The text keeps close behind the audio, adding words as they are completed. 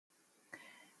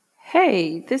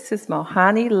Hey, this is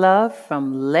Mohani Love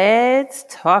from Let's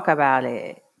Talk About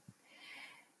It.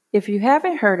 If you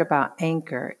haven't heard about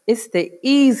Anchor, it's the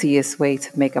easiest way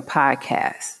to make a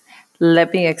podcast.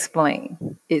 Let me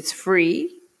explain. It's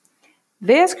free.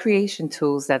 There's creation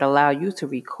tools that allow you to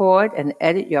record and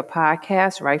edit your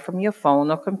podcast right from your phone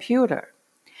or computer.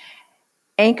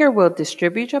 Anchor will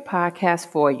distribute your podcast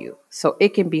for you so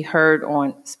it can be heard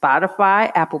on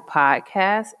Spotify, Apple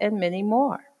Podcasts, and many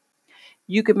more.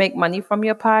 You can make money from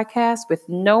your podcast with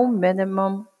no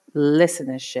minimum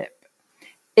listenership.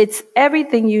 It's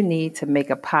everything you need to make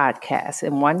a podcast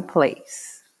in one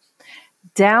place.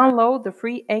 Download the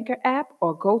free Anchor app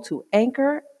or go to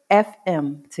Anchor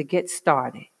FM to get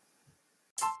started.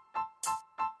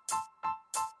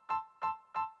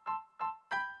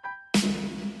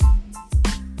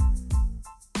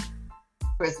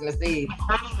 Christmas Eve.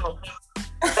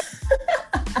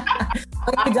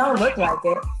 You don't look like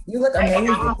it. You look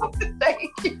amazing. Thank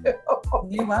you.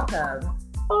 You're welcome.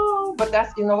 Oh, but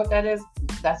that's, you know what that is?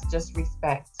 That's just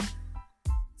respect.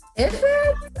 Is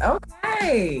it?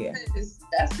 Okay.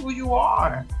 That's who you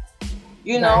are.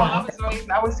 You know,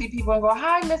 I would see people and go,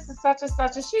 "Hi, Mrs. Such and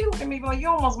Such," and she look at me like, "You're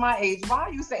almost my age. Why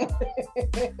are you saying?"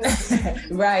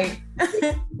 Right.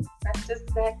 That's just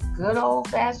that good old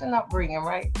fashioned upbringing,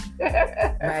 right?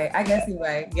 Right. I guess you're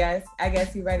right. Yes, I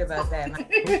guess you're right about that.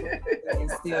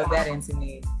 Instill that into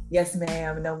me. Yes,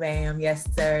 ma'am. No, ma'am. Yes,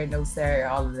 sir. No, sir.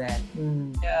 All of that.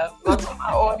 Yeah. Well, to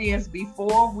my audience,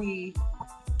 before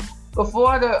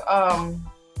the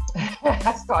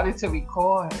I started to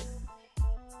record,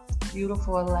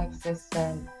 beautiful Alexis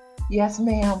said, "Yes,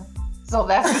 ma'am." So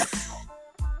that's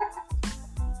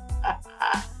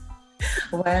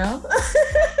well.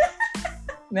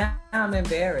 Now I'm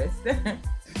embarrassed.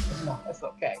 No, it's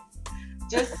okay.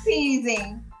 Just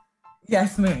teasing.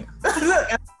 Yes, ma'am. Look,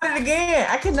 I did it again.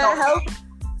 I cannot help.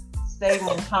 Say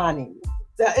Mohani.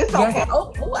 It's okay. Yes.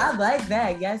 Oh, I like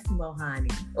that. Yes, Mohani.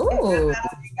 Ooh. You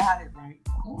got it right.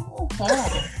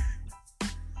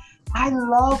 I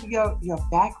love your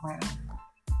background.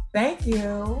 Thank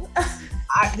you.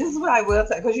 This is what I will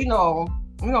say, because you know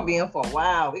we're gonna be in for a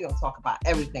while. We're gonna talk about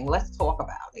everything. Let's talk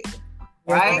about it,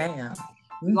 right? Yes,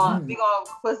 we're gonna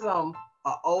put some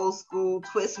old school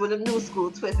twist with a new school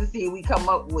twist to see what we come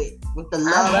up with the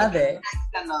love. I love it.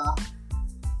 And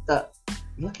the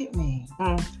look at me.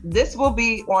 This will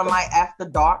be on my after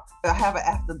dark. I have an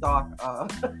after dark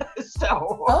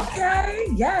show. Okay.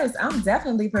 Yes, I'm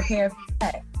definitely prepared for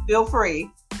that. Feel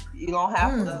free. You don't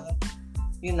have to,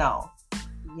 you know.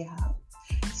 Yeah.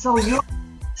 So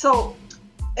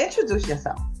introduce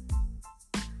yourself.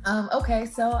 Okay,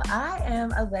 so I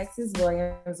am Alexis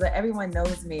Williams, but everyone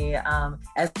knows me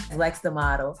as Lex the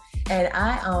model, and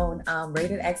I own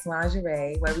Rated X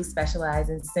Lingerie, where we specialize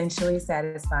in sensually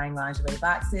satisfying lingerie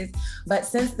boxes. But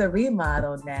since the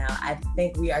remodel now, I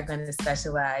think we are going to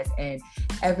specialize in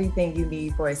everything you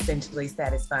need for a sensually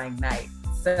satisfying night.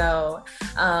 So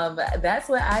that's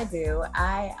what I do.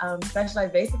 I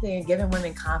specialize basically in giving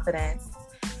women confidence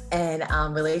and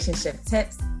relationship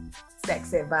tips,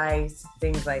 sex advice,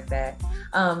 things like that.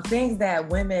 Things that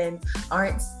women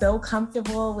aren't so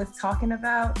comfortable with talking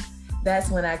about.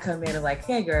 That's when I come in and like,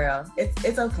 "Hey girl,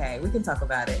 it's okay. We can talk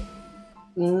about it."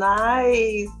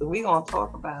 Nice. We're going to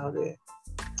talk about it.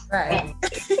 Right.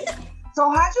 So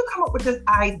how'd you come up with this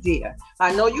idea?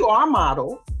 I know you are a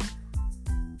model.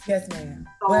 Yes, ma'am.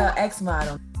 Well,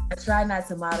 ex-model. I try not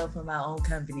to model for my own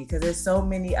company because there's so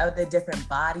many other different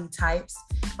body types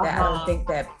that I don't think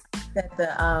that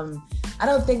I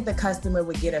don't think the customer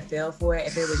would get a feel for it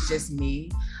if it was just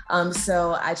me.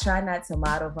 So I try not to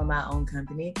model for my own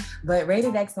company. But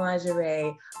Rated X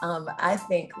Lingerie, I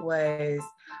think was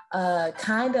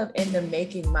kind of in the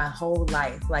making my whole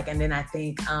life. And then I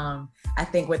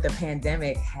think with the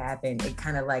pandemic happened, it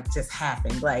kind of just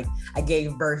happened. I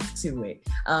gave birth to it.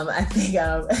 I think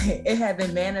it had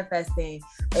been manifesting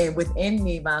within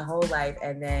me my whole life.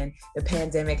 And then the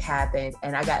pandemic happened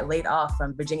and I got laid off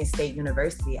from Virginia State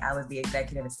University. I was the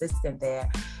executive assistant there.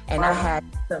 And I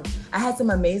had some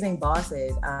amazing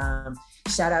bosses.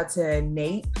 Shout out to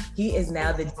Nate. He is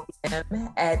now the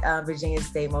GM at Virginia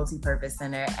State Multipurpose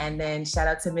Center. And then shout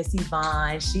out to Missy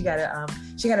Vaughn. She got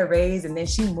a raise and then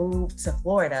she moved to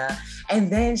Florida.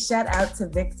 And then shout out to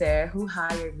Victor, who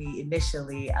hired me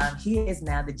initially. He is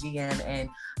now the GM in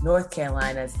North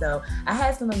Carolina. So I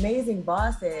had some amazing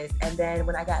bosses. And then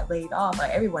when I got laid off, or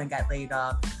everyone got laid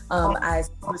off, I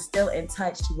was still in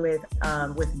touch with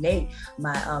Nate,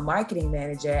 my marketing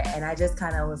manager. And I just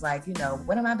kind of was like,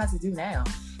 what am I about to do now?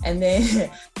 And then,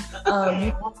 what do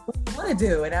you want to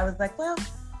do? And I was like, well,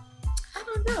 I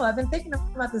don't know. I've been thinking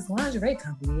about this lingerie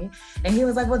company. And he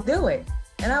was like, well, do it.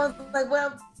 And I was like,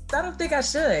 well, I don't think I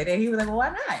should. And he was like, well, why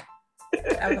not?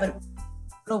 I was like,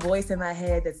 little voice in my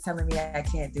head that's telling me I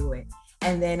can't do it.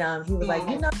 And then he was like,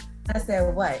 I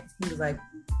said, what? He was like,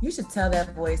 you should tell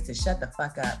that voice to shut the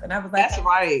fuck up. And I was like, that's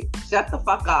right. Shut the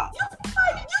fuck up. You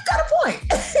got a point.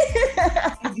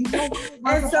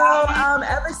 And so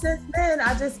ever since then,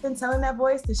 I've just been telling that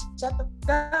voice to shut the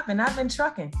fuck up, and I've been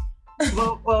trucking.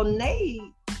 well, Nate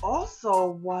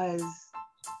also was,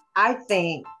 I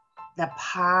think, the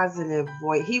positive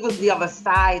voice. He was the other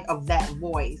side of that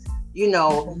voice. You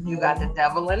know, you got the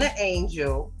devil and the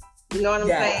angel. You know what I'm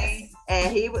saying?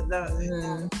 And he was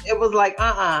it was like,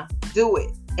 do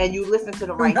it. And you listen to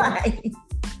the right thing.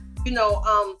 You know,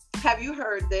 have you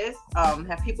heard this?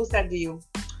 Have people said to you,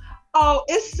 oh,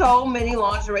 it's so many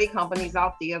lingerie companies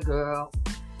out there, girl?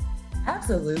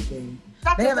 Absolutely.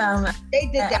 They did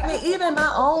that. I mean, even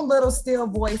my own little still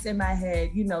voice in my head,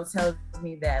 you know, tells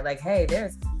me that, like, hey,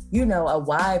 there's, you know, a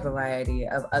wide variety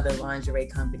of other lingerie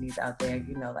companies out there.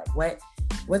 You know, like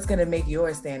what's going to make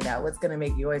yours stand out? What's going to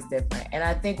make yours different? And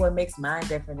I think what makes mine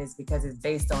different is because it's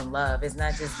based on love. It's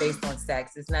not just based on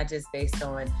sex. It's not just based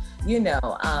on, you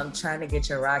know, trying to get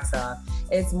your rocks off.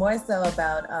 It's more so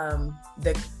about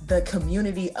the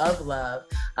community of love,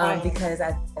 because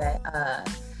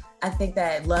I think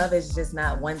that love is just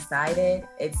not one-sided.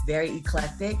 It's very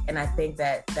eclectic. And I think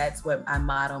that that's what I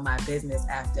model my business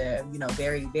after, you know,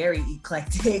 very, very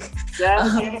eclectic.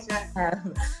 Yes,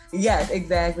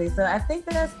 exactly. So I think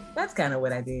that's kind of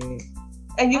what I did.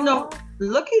 And, you know,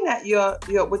 looking at your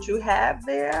what you have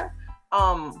there,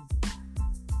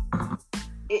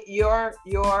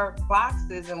 your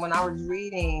boxes, and when I was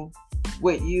reading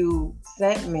what you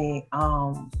sent me,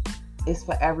 it's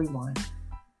for everyone.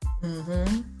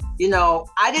 Mm-hmm. You know,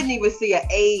 I didn't even see an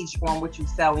age on what you're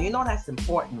selling. You know, that's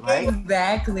important, right?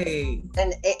 Exactly.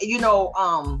 And, you know,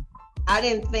 I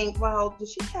didn't think, well,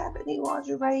 does she have any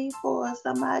lingerie for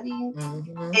somebody?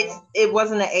 Mm-hmm. It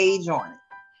wasn't an age on it.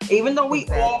 Even though we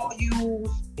all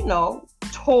use, you know,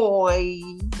 toys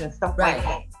and stuff like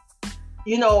that.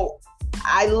 You know,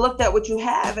 I looked at what you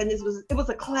have, and it was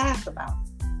a class about it.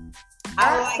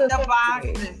 I like the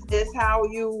boxes. It's how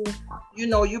you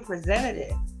presented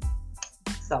it.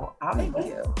 So thank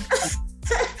you.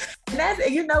 And that's,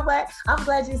 you know what? I'm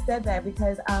glad you said that,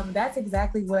 because that's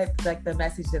exactly what, like, the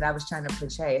message that I was trying to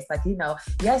portray. It's like, you know,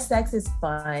 yes, sex is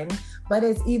fun, but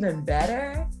it's even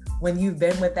better when you've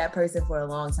been with that person for a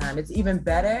long time. It's even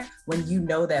better when you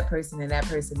know that person and that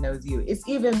person knows you. It's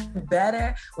even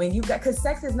better when because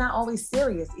sex is not always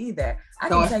serious either. I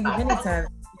can tell you many times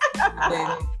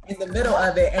in the middle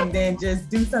of it and then just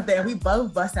do something and we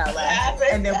both bust out laughing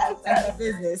and then we're back to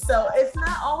business. So it's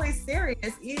not always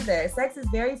serious either. Sex is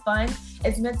very fun.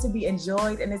 It's meant to be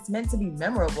enjoyed, and it's meant to be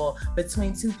memorable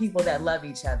between two people that love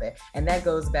each other. And that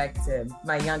goes back to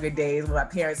my younger days when my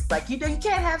parents was like, you know, you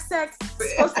can't have sex.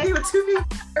 It's supposed to be with two people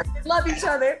that love each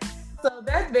other. So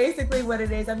that's basically what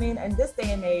it is. I mean, in this day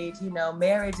and age, you know,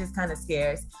 marriage is kind of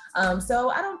scarce.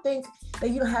 So I don't think that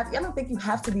you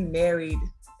have to be married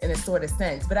in a sort of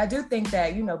sense. But I do think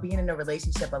that, you know, being in a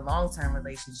relationship, a long-term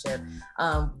relationship,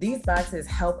 these boxes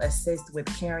help assist with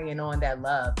carrying on that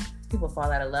love. People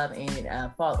fall out of love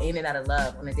and fall in and out of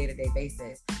love on a day-to-day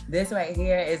basis. This right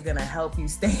here is gonna help you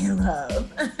stay in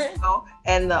love.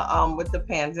 And with the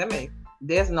pandemic,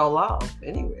 there's no love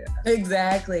anywhere.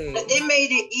 Exactly. It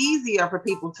made it easier for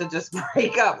people to just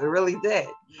break up. It really did.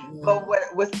 Mm-hmm. But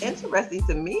what's interesting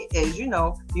to me is, you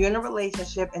know, you're in a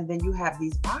relationship and then you have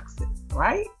these boxes,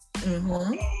 right?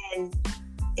 Mm-hmm. And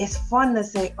it's fun to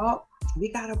say, oh,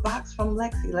 we got a box from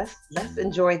Lexi. Let's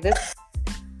enjoy this.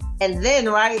 And then,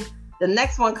 right, the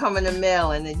next one come in the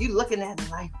mail, and then you looking at it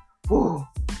like, ooh,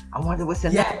 I wonder what's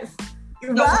in that.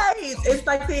 Right. It's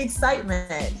like the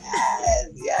excitement.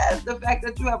 Yes. The fact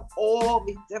that you have all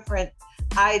these different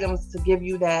items to give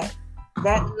you that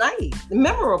night,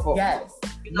 memorable. Yes.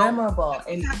 You know, memorable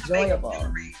and enjoyable.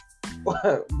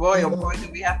 Boy, oh boy, do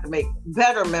we have to make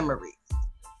better memories.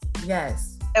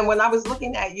 Yes. And when I was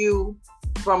looking at you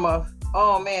from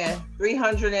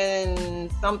 300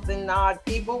 and something odd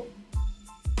people,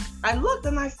 I looked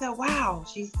and I said, wow,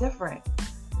 she's different.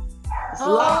 It's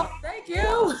love. Thank you.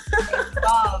 It's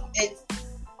love. It's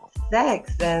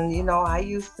sex. And, you know, I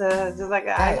used to, just like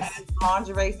I had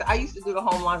lingerie. So I used to do the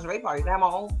home lingerie parties. I had my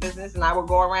own business and I would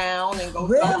go around and go.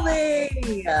 Really?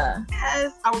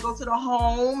 Yes. I would go to the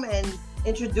home and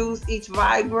introduce each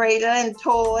vibrator and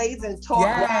toys and talk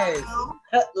about them.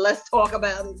 Let's talk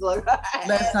about it. Look,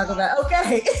 let's talk about it.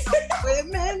 Okay.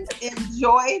 Women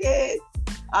enjoyed it.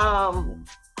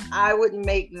 I would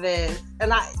make this,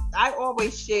 and I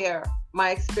always share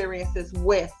my experiences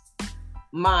with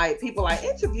my people I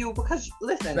interview because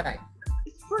listen,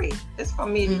 it's free. It's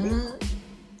from me to you.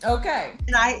 Okay.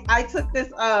 And I took this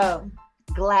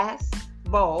glass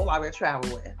bowl I would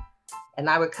travel with, and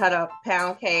I would cut up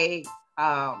pound cake,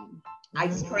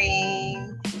 ice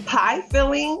cream, pie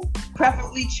filling,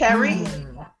 preferably cherry.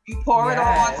 You pour it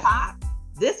all on top.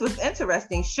 This was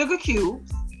interesting. Sugar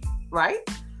cubes, right?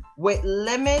 With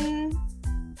lemon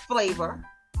flavor.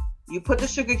 You put the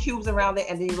sugar cubes around it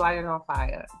and then you light it on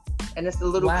fire. And it's a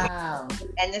little and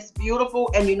it's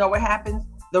beautiful. And you know what happens?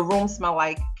 The room smell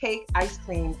like cake, ice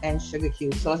cream, and sugar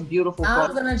cubes. So it's beautiful.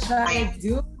 I'm gonna try to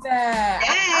do that.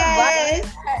 Yes.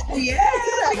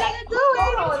 I gotta do it.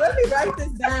 Hold on, let me write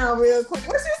this down real quick.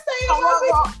 What's your saying?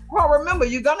 Well, remember,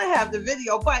 you're gonna have the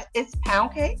video, but it's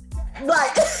pound cake.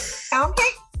 Right. Pound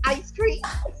cake, ice cream.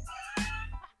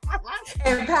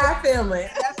 And pie filling.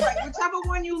 That's right. Whichever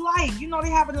one you like. You know they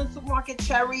have it in the supermarket,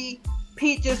 cherry,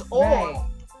 peaches, or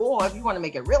if you want to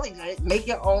make it really good, make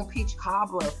your own peach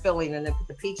cobbler filling and then put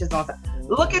the peaches on top.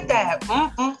 Look at that. A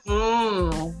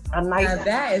nice. Now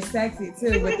that is sexy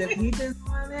too with the peaches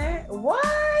on it.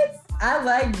 What? I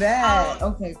like that.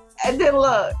 Okay. And then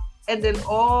look. And then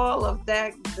all of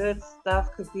that good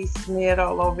stuff could be smeared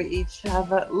all over each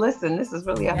other. Listen, this is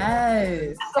really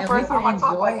yes. the first time I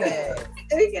talk like this.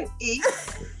 And we can eat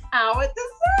our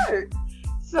dessert.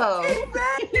 So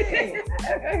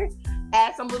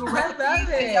add some little recipes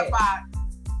in your box.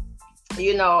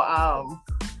 You know,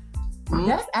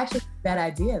 that's actually a bad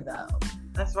idea though.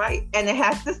 That's right. And it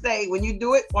has to say when you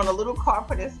do it on a little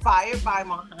carpet inspired by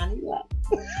Mohani Love.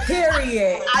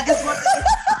 Period. I just want to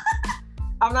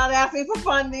I'm not asking for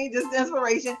funding, just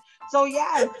inspiration. So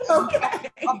yeah,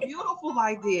 a beautiful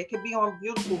idea. It could be on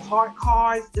beautiful heart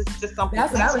cards. It's just something.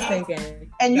 That's what I was thinking.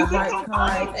 And you the can heart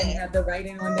cards and have the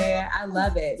writing on there. I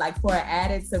love it. Like for an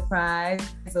added surprise.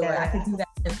 So I could do that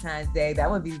Valentine's Day.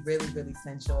 That would be really, really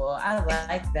sensual. I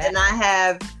like that. And I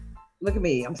have, look at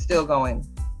me. I'm still going.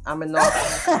 I'm in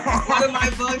North.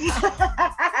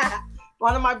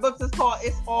 One of my books is called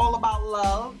 "It's All About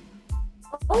Love."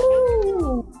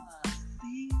 Oh.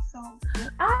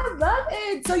 I love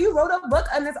it. So you wrote a book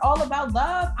and it's all about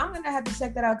love. I'm gonna have to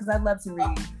check that out because I'd love to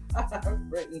read.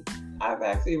 I've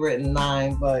actually written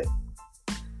 9, but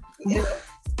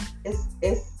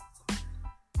it's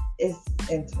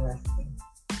interesting.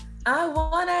 I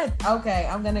want it. Okay,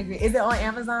 I'm gonna agree. Is it on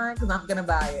Amazon? Because I'm gonna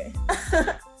buy it.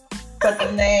 But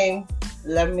the name,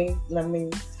 let me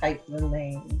type the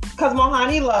name. Because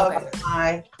Mohani Love,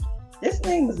 this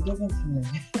name was given to me.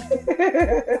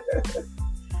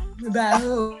 By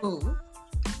who?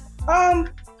 I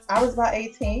was about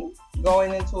 18,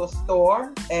 going into a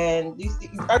store, and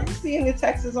are you seeing the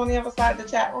Texas on the other side of the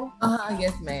chat room?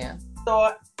 Yes, ma'am.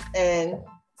 Store, and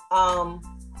I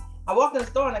walked in the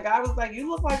store, and the guy was like, "You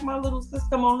look like my little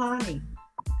sister Mohani."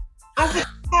 I said,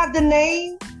 "You have the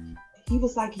name?" He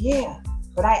was like, "Yeah,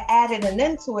 but I added an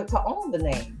N to it to own the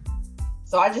name,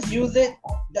 so I just use it."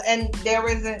 And there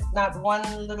isn't not one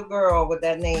little girl with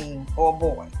that name or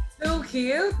boy. So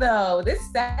cute though. This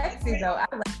sexy though. I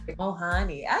like it.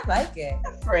 Mohani. I like it.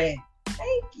 Friend.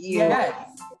 Thank you. Yes.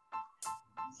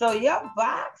 So your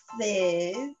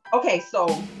boxes. Okay, so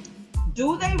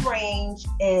do they range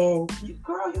in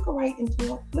girl, you can write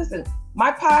into it. Listen,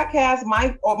 my podcast,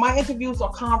 my interviews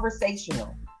are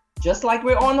conversational. Just like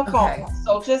we're on the phone. Okay.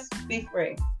 So just be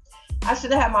free. I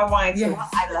should have had my wine too. Yes.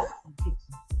 I left the kitchen.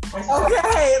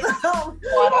 Okay.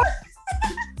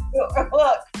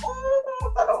 Look.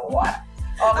 What?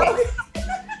 Okay.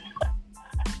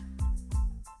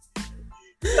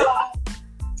 So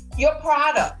your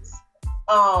products,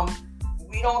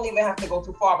 we don't even have to go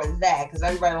too far with that because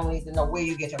everybody don't need to know where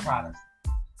you get your products.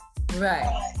 Right.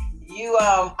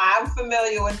 I'm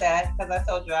familiar with that because I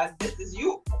told you this is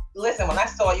you. Listen, when I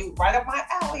saw you right up my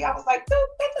alley, I was like, doo,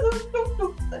 doo, doo, doo,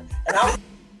 doo. And I was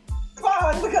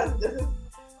fun because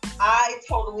I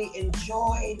totally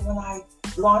enjoyed when I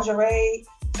lingerie.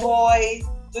 Toys.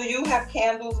 Do you have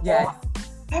candles? Yes.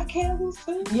 Have candles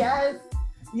too? Yes.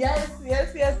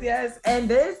 And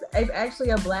this is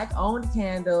actually a Black-owned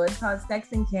candle. It's called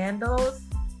Sex and Candles.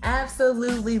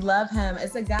 Absolutely love him.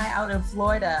 It's a guy out in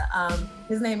Florida.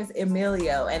 His name is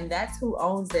Emilio, and that's who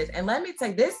owns this. And let me tell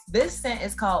you, this scent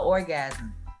is called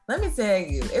Orgasm. Let me tell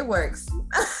you, it works.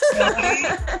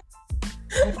 It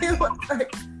works.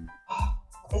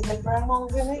 Is it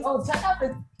pheromones in it? Oh,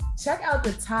 check out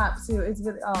the top too. It's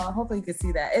really hopefully you can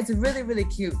see that. It's really, really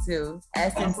cute too.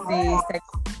 S&C,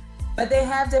 but they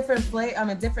have different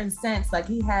different scents. Like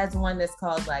he has one that's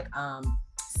called like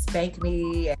Spank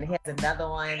Me, and he has another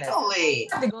one. You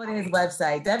have to go to his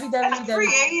website. That's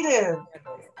creative.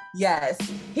 Yes,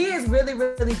 he is really,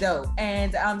 really dope.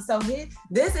 And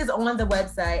this is on the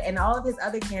website, and all of his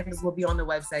other candles will be on the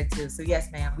website too. So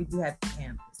yes, ma'am, we do have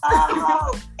candles.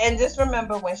 And just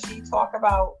remember, when she talk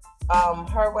about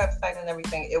her website and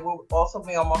everything, it will also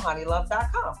be on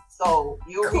mohanilove.com. So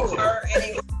you'll reach her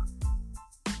anywhere.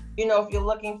 You know, if you're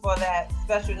looking for that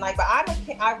special night. But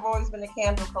I've always been a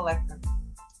candle collector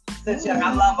since young.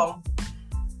 I love them.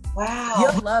 Wow.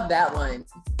 You'll love that one.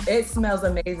 It smells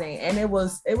amazing. And it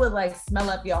would like smell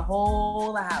up your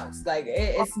whole house. Like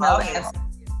it smells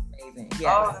amazing. Yes.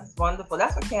 Oh, that's wonderful.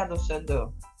 That's what candles should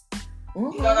do.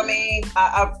 Mm-hmm. You know what I mean?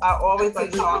 I always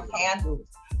like candles.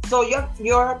 So your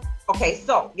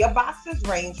boxes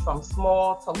range from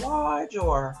small to large,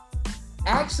 or?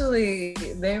 Actually,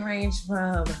 they range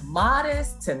from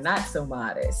modest to not so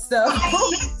modest. So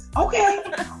okay.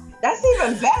 That's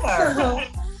even better.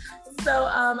 So,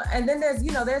 and then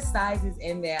there's sizes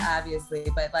in there, obviously,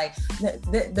 but like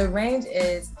the range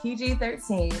is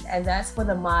PG-13, and that's for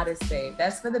the modest babe.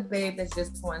 That's for the babe that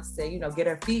just wants to, get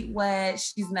her feet wet.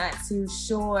 She's not too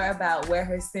sure about where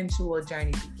her sensual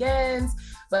journey begins,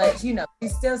 but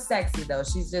she's still sexy though.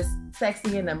 She's just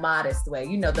sexy in a modest way.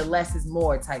 The less is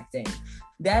more type thing.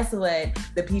 That's what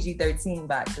the PG-13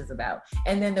 box is about.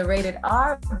 And then the rated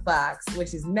R box,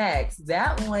 which is next,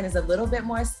 that one is a little bit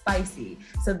more spicy.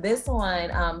 So this one,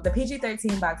 the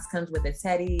PG-13 box comes with a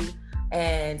teddy,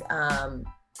 and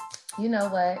you know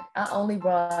what? I only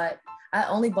bought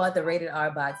the rated R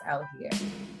box out here.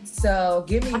 So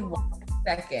give me 1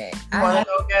 second. You want to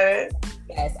go get it?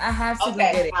 Yes, I have to go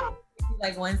get it.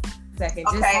 Like 1 second.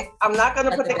 Okay, I'm not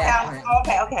going to put the count.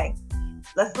 Okay.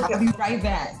 Let's look. I'll be right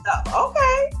back.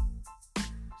 Okay.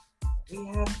 We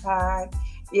have time.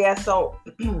 Yeah, so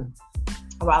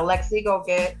while Alexis go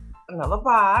get another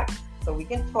box so we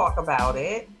can talk about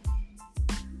it.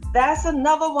 That's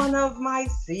another one of my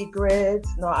secrets.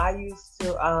 No, I used to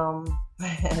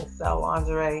sell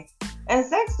lingerie and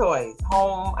sex toys.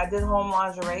 I did home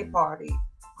lingerie party.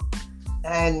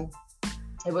 And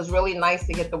it was really nice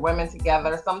to get the women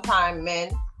together.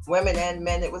 Sometimes women and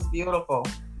men, it was beautiful.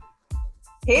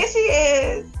 Here she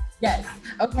is. Yes.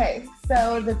 Okay.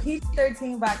 So the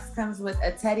PG-13 box comes with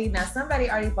a teddy. Now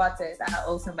somebody already bought this. I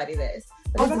owe somebody this.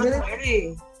 But it's really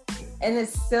pretty. And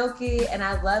it's silky, and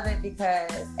I love it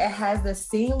because it has the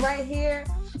seam right here.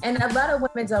 And a lot of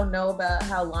women don't know about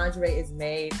how lingerie is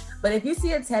made. But if you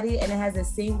see a teddy and it has a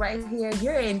seam right here,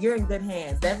 you're in good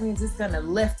hands. That means it's gonna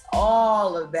lift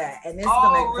all of that, and it's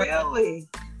really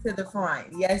to the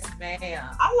front. Yes,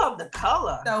 ma'am. I love the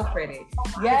color. So pretty.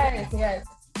 Yes.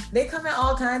 They come in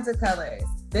all kinds of colors.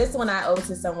 This one I owe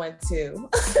to someone too.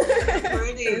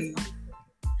 Pretty.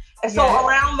 And so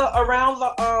around the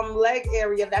leg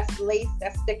area, that's lace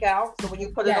that stick out. So when you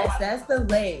put it on, that's the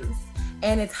lace,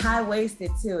 and it's high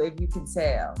waisted too, if you can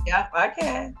tell. Yep, I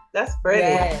can. That's pretty.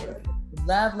 Yes.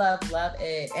 Love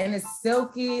it, and it's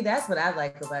silky. That's what I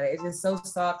like about it. It's just so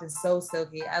soft and so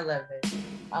silky. I love it.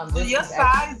 So your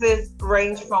sizes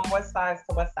range from what size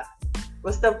to what size?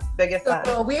 What's the biggest size?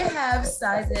 So we have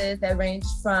sizes that range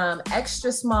from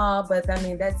extra small, but I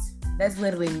mean that's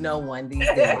literally no one these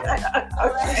days.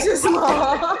 Extra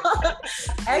small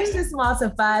to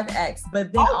 5X,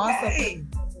 but then also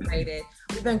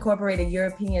we've incorporated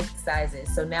European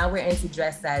sizes. So now we're into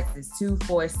dress sizes 2,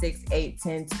 4, 6, 8,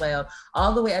 10, 12,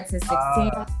 all the way up to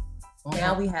 16.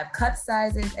 Now we have cup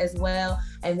sizes as well,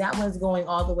 and that one's going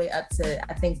all the way up to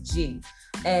I think G.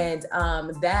 And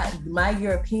that my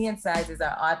European sizes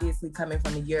are obviously coming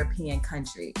from a European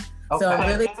country. Okay. So I'm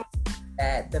really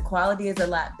that the quality is a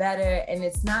lot better, and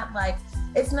it's not like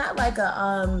a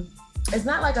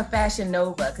Fashion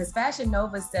Nova, because Fashion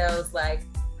Nova sells like,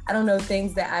 I don't know,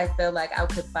 things that I feel like I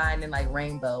could find in like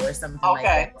Rainbow or something like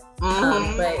that.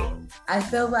 But I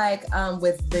feel like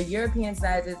with the European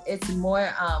sizes, it's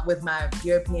more with my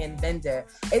European vendor,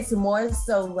 it's more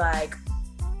so like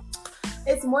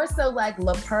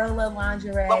La Perla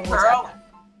lingerie. La Perla?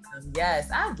 Yes,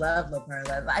 I love La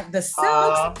Perla. Like the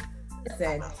silks.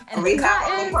 And we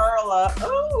have La Perla.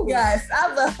 Ooh. Yes, I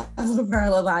love La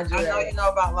Perla lingerie. I know you know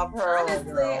about La Perla.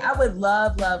 Honestly, I would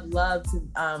love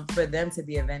to for them to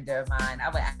be a vendor of mine. I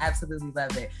would absolutely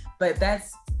love it. But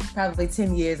that's probably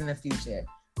 10 years in the future.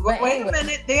 But wait a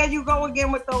minute, there you go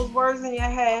again with those words in your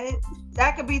head.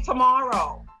 That could be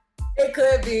tomorrow. It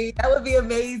could be. That would be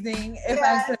amazing if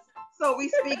I could. So we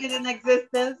speak it in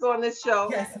existence on this show.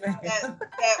 Yes, ma'am.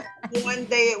 That one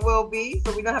day it will be.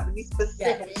 So we don't have to be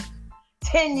specific. Yes.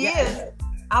 10 years. Yes.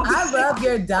 I love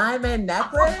your diamond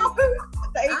necklace.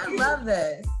 I love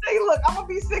this. Hey, look, I'm gonna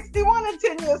be 61 in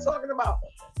 10 years talking about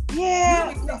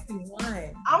Yeah. You look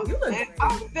 61. I'm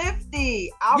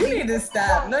 50. You need to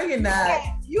stop. No, you're not.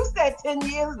 You said 10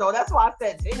 years though. That's why I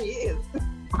said 10 years.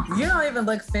 You don't even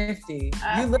look 50.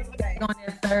 You look like on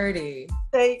your 30.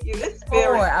 Thank you. It's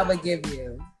Or I would give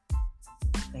you.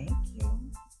 Thank you.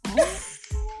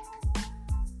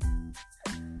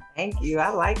 Thank you. I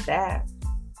like that.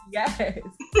 Yes.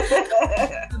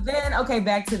 Then, okay,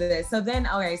 back to this. So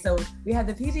we have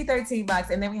the PG-13 box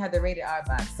and then we have the rated R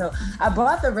box. So I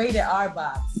bought the rated R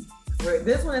box.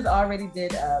 This one is already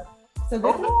did up. So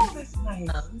that's nice.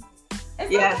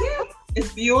 Yes. So cute.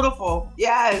 It's beautiful.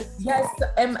 Yes. Yes.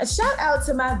 And a shout out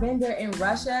to my vendor in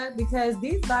Russia because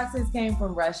these boxes came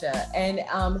from Russia. And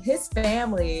his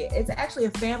family, it's actually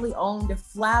a family-owned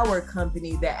flower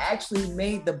company that actually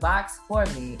made the box for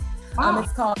me.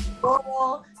 It's called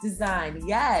Floral Design.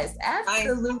 Yes,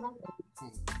 absolutely.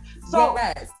 So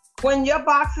yes. When you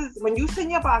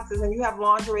send your boxes and you have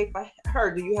lingerie for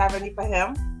her, do you have any for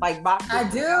him? Like boxes? I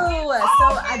do.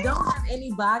 I don't have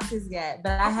any boxes yet,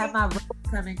 but I have my robe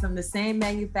coming from the same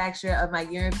manufacturer of my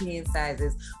European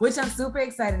sizes, which I'm super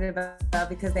excited about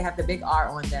because they have the big R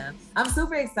on them. I'm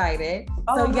super excited.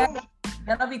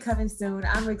 That'll be coming soon.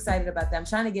 I'm excited about that. I'm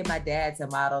trying to get my dad to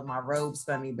model my robes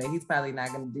for me, but he's probably not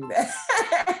going to do that.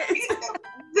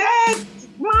 Dad,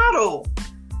 model.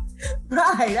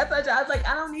 Right. I was like,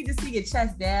 I don't need to see your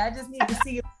chest, Dad. I just need to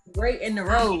see you great in the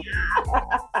robe.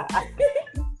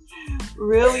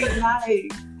 Really nice.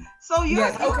 So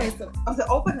okay. So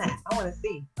open that. I want to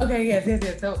see. Okay. Yes.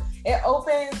 So it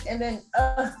opens and then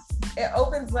it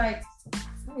opens like.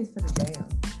 Let me put it down.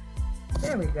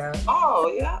 There we go.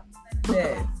 Oh yeah.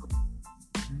 This.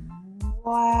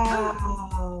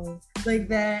 Wow. Like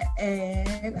that,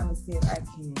 and I'm gonna see if I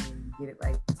can get it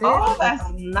like this. Oh, that's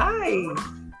nice.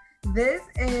 This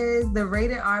is the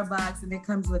rated R box, and it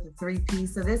comes with a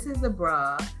 3-piece. So this is the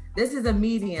bra. This is a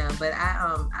medium, but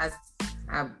I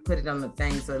put it on the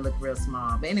thing so it looked real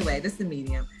small. But anyway, this is the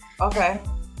medium. Okay.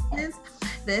 This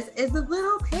is the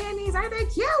little panties. Aren't they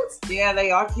cute? Yeah,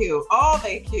 they are cute. Oh,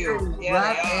 they're cute.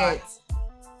 Love it.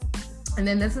 And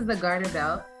then this is the garter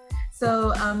belt.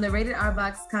 So the rated R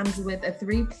box comes with a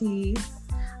 3-piece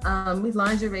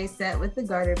lingerie set with the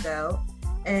garter belt.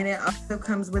 And it also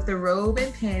comes with a robe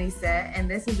and panty set. And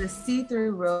this is a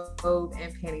see-through robe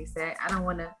and panty set. I don't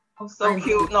want to. Oh, so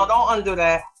cute. No, don't undo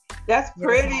that. That's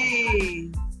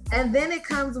pretty. And then it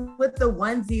comes with the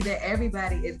onesie that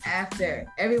everybody is after.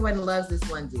 Everyone loves this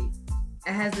onesie.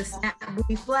 It has the snap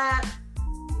booty flap.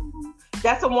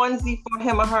 That's a onesie for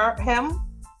him or her? Him?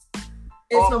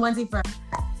 It's a onesie for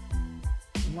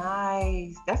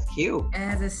Nice. That's cute. It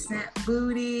has a snap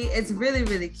booty. It's really,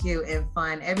 really cute and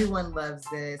fun. Everyone loves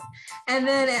this. And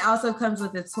then it also comes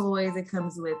with the toys. It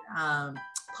comes with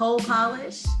pole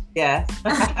polish. Yes.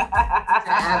 I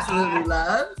absolutely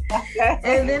love.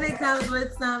 And then it comes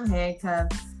with some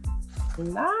handcuffs.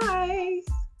 Nice.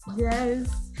 Yes.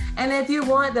 And if you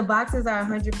want, the boxes are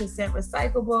 100%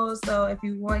 recyclable. So if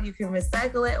you want, you can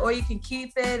recycle it or you can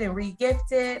keep it and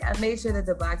re-gift it. I made sure that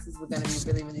the boxes were going to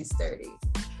be really, really sturdy.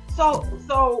 So,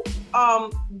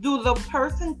 do the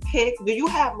person pick, do you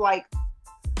have like,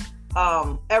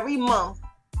 every month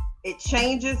it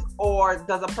changes, or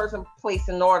does a person place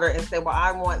an order and say, well,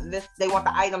 I want this, they want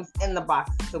the items in the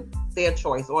box, so their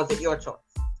choice, or is it your choice?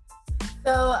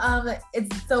 So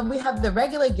we have the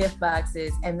regular gift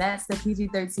boxes, and that's the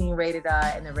PG-13 rated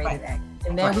R and the rated X.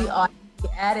 And then we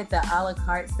added the a la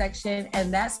carte section,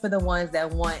 and that's for the ones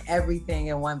that want everything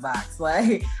in one box.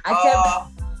 Like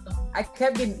I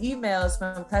kept getting emails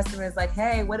from customers like,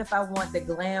 hey, what if I want the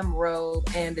glam robe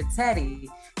and the teddy,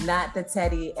 not the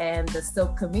teddy and the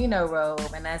silk Camino robe?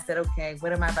 And I said, okay,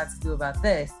 what am I about to do about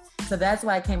this? So that's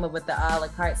why I came up with the a la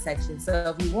carte section.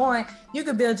 So if you want, you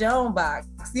can build your own box.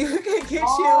 You can get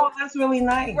that's really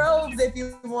nice. Robes if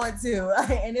you want to.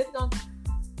 And it's going to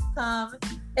come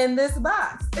in this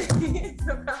box.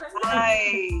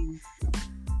 Nice.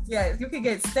 Yeah, you can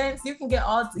get scents. You can get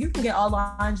all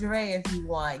lingerie if you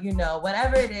want. You know,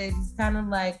 whatever it is, it's kind of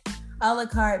like a la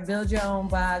carte. Build your own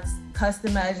box,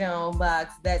 customize your own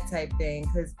box, that type thing.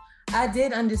 Because I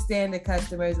did understand the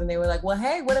customers when they were like, "Well,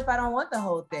 hey, what if I don't want the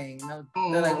whole thing?"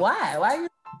 They're like, "Why? Why are you?"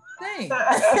 Thing.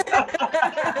 But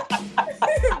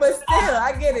still,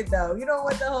 I get it though. You don't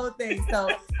want the whole thing. So,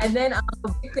 and then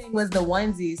the big thing was the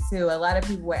onesies too. A lot of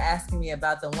people were asking me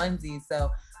about the onesies.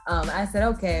 So. I said,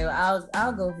 okay,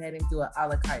 I'll go ahead and do an a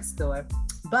la carte store.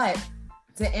 But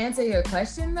to answer your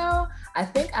question though, I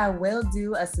think I will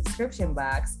do a subscription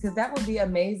box, because that would be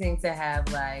amazing to have,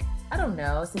 like, I don't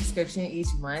know, a subscription each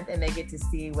month, and they get to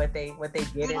see what they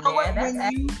get in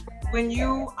there. When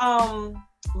you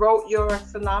wrote your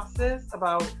synopsis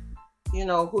about you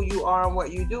know, who you are and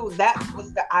what you do. That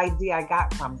was the idea I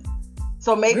got from it.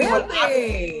 So maybe when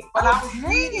I was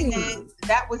reading it,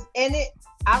 that was in it.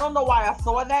 I don't know why I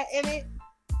saw that in it.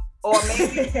 Or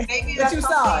maybe that's you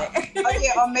saw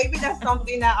it. Or maybe that's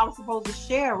something that I'm supposed to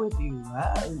share with you.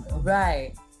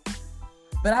 Right.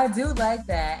 But I do like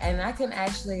that, and I can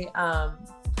actually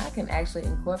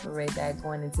incorporate that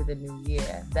going into the new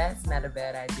year. That's not a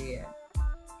bad idea.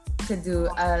 To do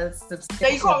a subscription.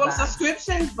 So you call them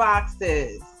subscription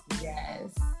boxes.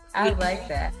 Yes, I like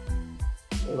that.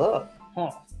 Look.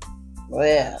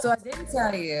 Well. So I didn't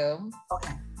tell you.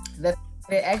 Okay. The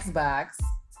Xbox.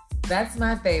 That's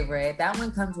my favorite. That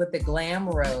one comes with the glam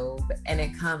robe, and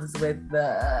it comes with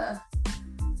let's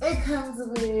go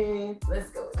with this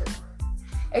one.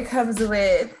 It comes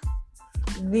with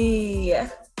the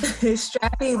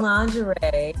strappy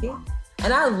lingerie.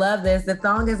 And I love this. The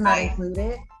thong is not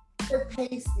included. The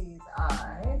pasties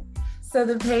are. So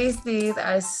the pasties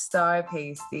are star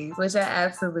pasties, which I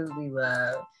absolutely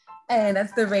love. And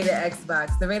that's the Rated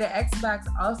Xbox. The Rated Xbox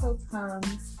also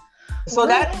comes. So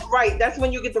that's right. That's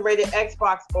when you get the Rated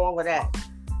Xbox, all of that.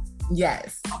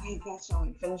 Yes. Okay,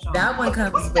 finish on. That one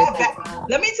comes with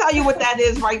Let me tell you what that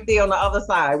is right there on the other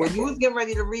side. When you was getting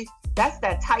ready to reach, that's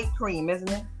that tight cream, isn't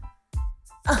it?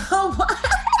 Oh, what?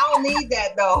 I don't need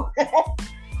that though.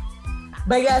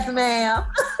 But yes, ma'am.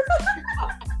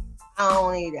 I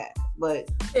don't need that. But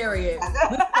period.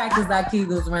 We practice our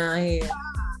Kegels around here.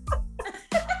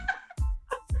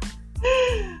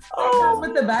 Oh.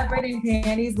 With the vibrating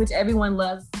panties, which everyone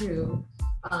loves too.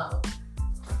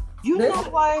 You know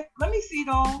what? Let me see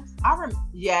those.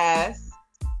 Yes.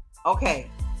 Okay.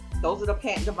 Those are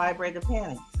the vibrator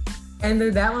panties. And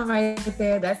that one right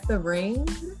there, that's the ring.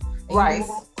 Right.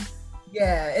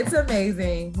 Yeah, it's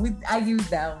amazing. I use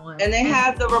that one. And they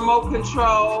have the remote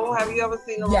control. Have you ever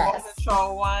seen the remote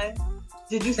control one?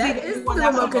 Did you see that is the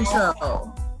remote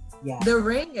control? Yeah. The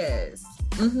ring is.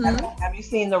 Mm-hmm. Have you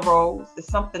seen the rose? It's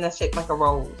something that's shaped like a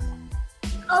rose.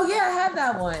 Oh yeah, I have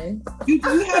that one. You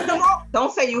have the rose?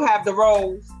 Don't say you have the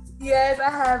rose. Yes, I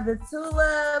have the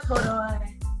tulip. Hold on.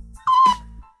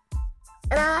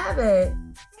 And I have it.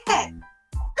 Yeah.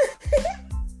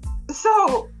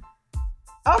 So,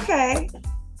 okay.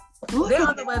 They're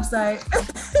on the website.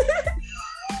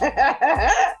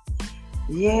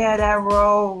 Yeah, that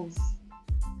rose.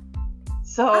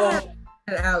 So I haven't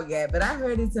tried it out yet, but I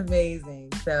heard it's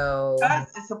amazing. So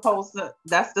it's supposed to.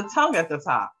 That's the tongue at the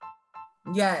top.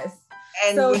 Yes.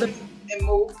 And so it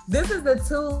moves. This is the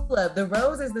tulip. The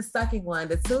rose is the sucking one.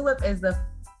 The tulip is the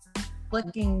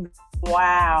flicking.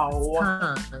 Wow.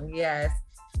 Tongue. Yes.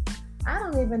 I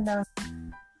don't even know.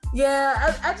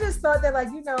 Yeah, I just thought that, like,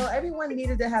 you know, everyone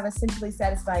needed to have a sensually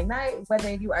satisfying night,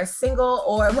 whether you are single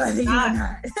or whether you're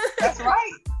not. That's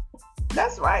right.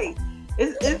 That's right.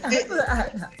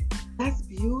 That's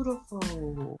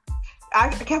beautiful. I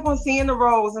kept on seeing the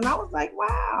rose, and I was like,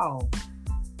 wow.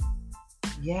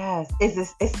 Yes.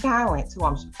 It's silent too.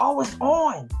 It's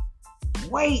on.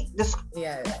 Wait.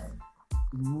 Yeah.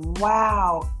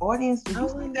 Wow. Audience, did you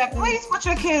see that? Please put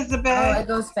your kids to bed. Oh, it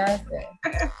goes faster.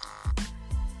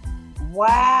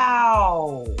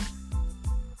 Wow. Oh,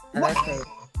 that's crazy.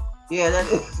 Yeah, that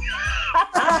is.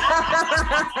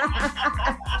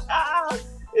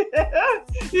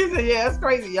 He said, yeah, that's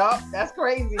crazy, y'all. That's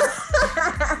crazy.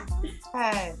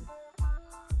 Hey.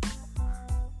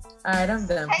 All right, I'm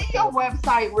done. Take your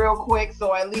website real quick,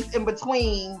 so at least in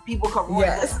between people can read.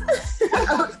 Yes.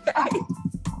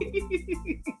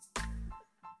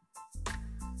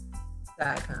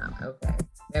 .com. Okay,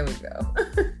 there we go.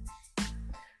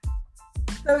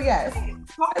 So yes, a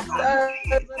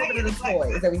little bit of the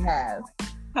toys that we have.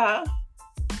 Huh?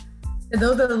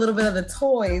 Those are a little bit of the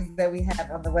toys that we have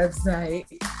on the website.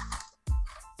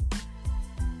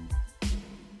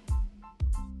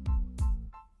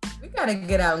 We gotta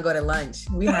get out and go to lunch.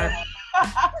 We have.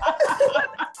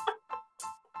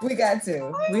 We got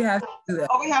to. We have to do that.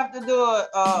 Oh, we have to do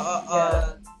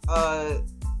a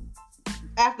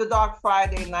after dark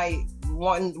Friday night,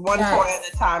 one toy at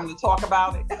a time to talk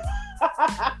about it.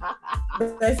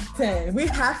 Listen, we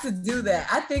have to do that.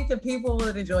 I think the people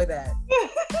would enjoy that.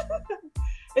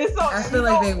 I feel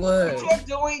like they would. What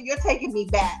you're doing, you're taking me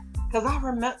back. Because I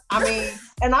remember,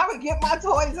 and I would get my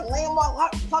toys and lay them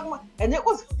on, and it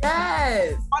was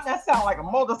one that sounded like a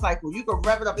motorcycle. You could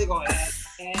rev it up, you're going,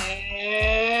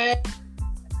 It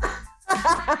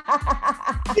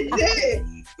did.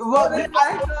 Well,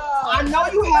 I know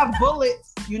you have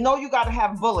bullets. You know you got to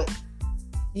have bullets.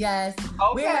 Yes.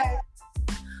 Okay.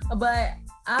 But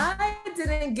I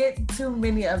didn't get too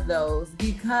many of those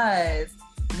because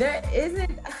there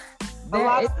isn't. a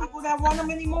lot of people that want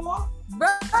them anymore.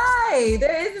 Right.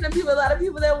 There isn't a lot of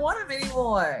people that want them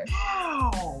anymore.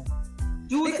 Wow.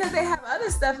 Because they have other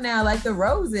stuff now, like the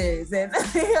roses and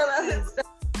other stuff.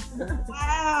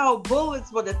 Wow,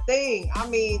 bullets were the thing. I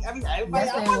mean, everybody I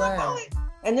want a bullet.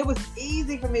 And it was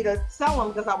easy for me to sell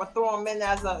them because I would throw them in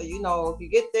as a, if you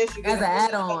get this, you get as an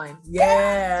add-on.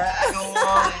 Yeah.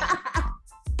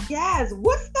 Yes.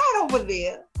 What's that over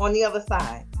there on the other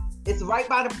side? It's right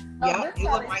by the. You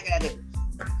look right at it.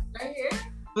 Right here.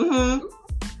 Mm-hmm.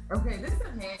 Okay, this is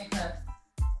handcuffs.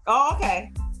 Oh,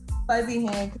 okay. Fuzzy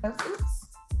handcuffs. Oops.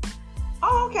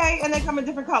 Oh, okay. And they come in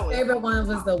different colors. My favorite one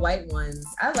was the white ones.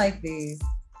 I like these.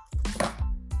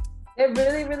 They're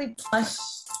really, really plush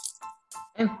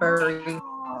and furry.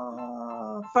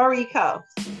 Furry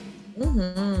cuffs.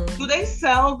 Mm-hmm. Do they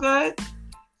sell good?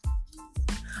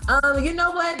 You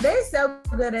know what? They sell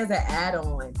good as an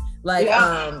add-on. Like,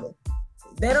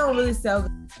 they don't really sell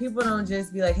good. People don't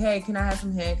just be like, hey, can I have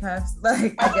some handcuffs?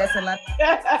 Like, I guess a lot of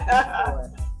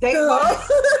I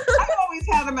always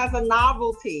have them as a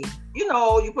novelty. You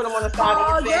put them on the side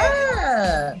of your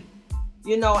bed.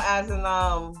 Yeah. As an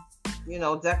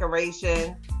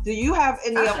decoration. Do you have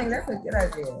any I think that's a good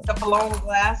idea. The blown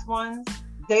glass ones?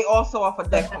 They also are for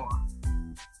decor.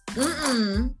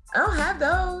 I don't have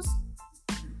those.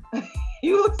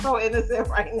 You look so innocent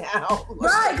right now.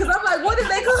 Right, because I'm like, what did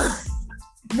they call?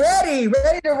 Ready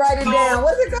to write it down.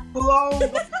 What's it called? Blown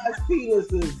glass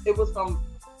penises. It was from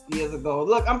years ago.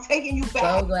 Look, I'm taking you back.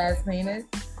 Blown glass penis.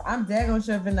 I'm daggone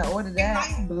sure finna order that.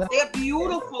 They're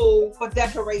beautiful for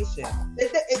decoration.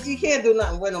 You can't do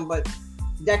nothing with them but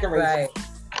decoration. Right.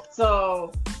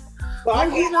 So, I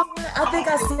think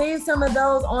I seen some of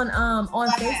those on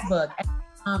Facebook.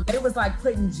 They was like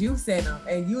putting juice in them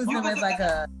and using them as like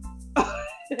a.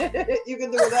 You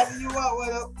can do whatever you want with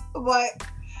them, but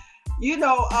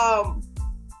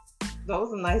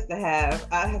those are nice to have.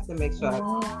 I have to make sure.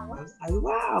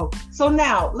 Wow. So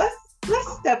now let's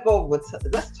step over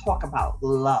let's talk about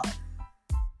love.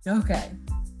 Okay.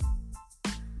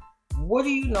 What do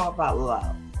you know about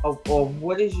love, or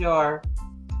what is your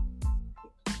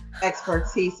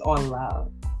expertise on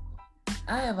love?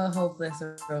 I am a hopeless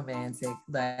romantic.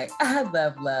 Like, I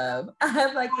love love.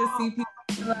 I like to see people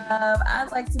in love. I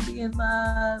like to be in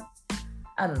love.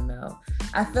 I don't know.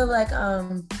 I feel like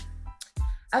a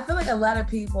lot of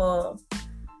people,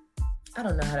 I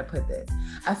don't know how to put this.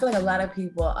 I feel like a lot of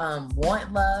people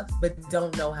want love but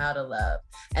don't know how to love.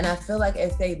 And I feel like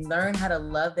if they learn how to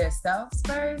love themselves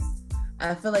first,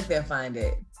 I feel like they'll find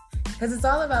it. Because it's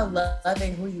all about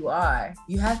loving who you are.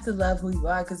 You have to love who you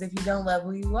are, because if you don't love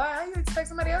who you are, how do you expect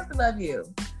somebody else to love you?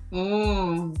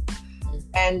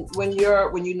 And when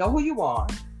you know who you are,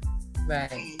 right?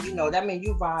 That means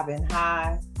you vibing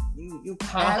high. You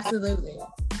absolutely.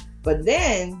 But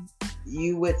then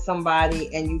you with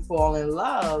somebody and you fall in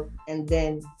love, and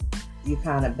then you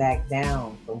kind of back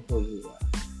down from who you are.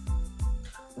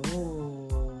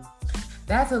 Ooh,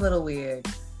 that's a little weird.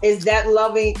 Is that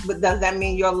loving? But does that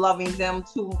mean you're loving them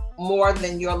too more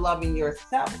than you're loving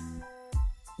yourself?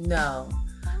 No,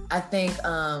 I think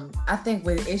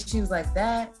with issues like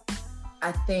that,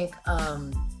 I think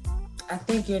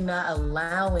you're not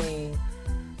allowing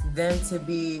them to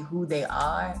be who they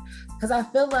are, because I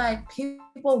feel like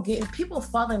people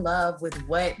fall in love with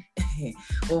what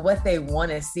they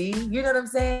want to see. You know what I'm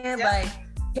saying? Yeah. Like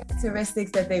characteristics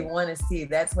that they want to see.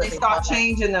 That's what they start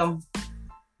changing them.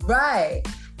 Right.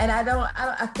 And I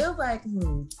feel like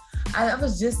I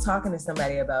was just talking to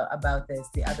somebody about this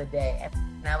the other day, and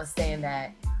I was saying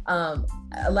that a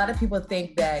lot of people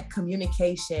think that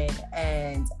communication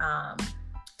and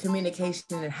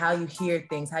how you hear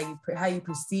things, how you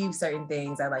perceive certain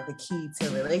things are like the key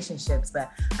to relationships, but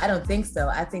I don't think so.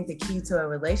 I think the key to a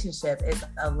relationship is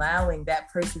allowing that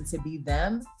person to be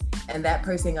them, and that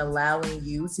person allowing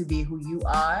you to be who you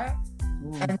are.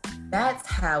 And that's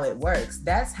how it works.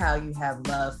 That's how you have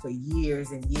love for years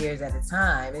and years at a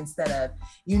time, instead of,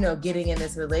 getting in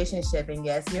this relationship and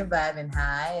yes, you're vibing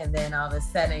high, and then all of a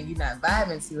sudden you're not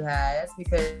vibing too high. That's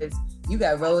because you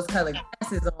got rose-colored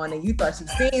glasses on and you thought you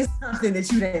seen something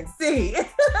that you didn't see.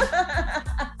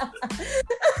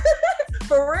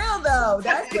 For real though,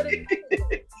 that's what it is.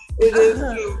 It is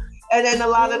true. And then a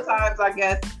lot of times, I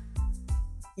guess,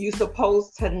 you're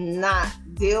supposed to not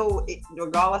deal with it,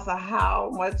 regardless of how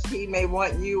much he may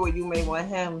want you or you may want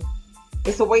him.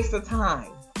 It's a waste of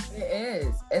time. It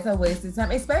is. It's a waste of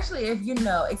time, especially if you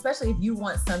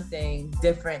want something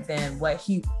different than what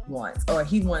he wants, or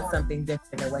he wants something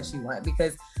different than what you want.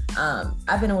 Because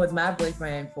I've been with my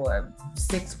boyfriend for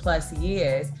 6+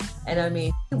 years, And I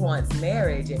mean, he wants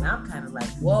marriage, and I'm kind of like,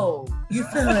 whoa, you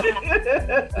feel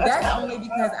it? That's only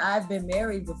because I've been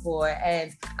married before,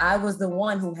 and I was the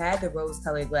one who had the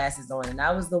rose-colored glasses on, and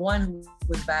I was the one who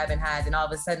was vibing high, and all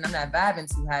of a sudden I'm not vibing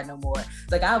too high no more.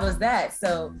 Like I was that.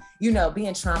 So, you know,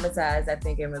 being traumatized, I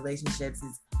think, in relationships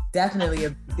is definitely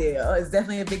a big deal. It's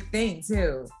definitely a big thing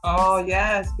too. Oh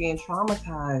yes, being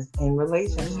traumatized in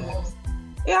relationships.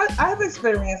 Yeah, I've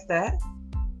experienced that.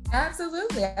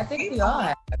 Absolutely. I think we all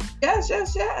have. Yes.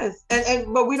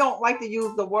 And but we don't like to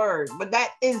use the word, but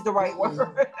that is the right word.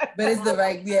 But it's the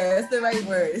right, it's the right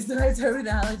word. It's the right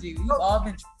terminology. We've all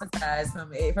been traumatized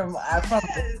from at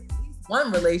least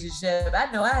one relationship. I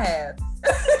know I have.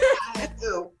 I have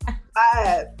too. I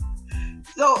have.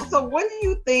 So when do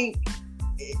you think,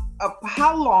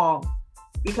 how long,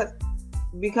 because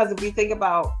if we think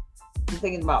about, I'm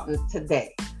thinking about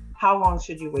today, how long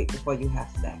should you wait before you have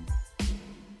sex?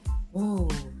 Ooh,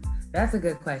 that's a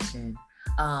good question.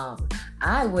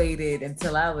 I waited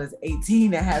until I was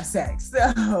 18 to have sex.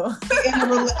 So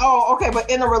okay, but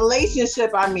in a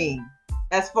relationship, I mean,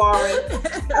 as far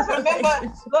as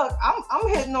remember, look, I'm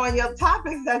hitting on your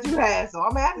topics that you had, so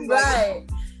I'm asking. Right.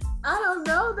 I don't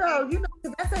know though. You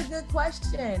know, that's a good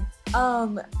question.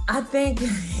 I think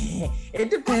it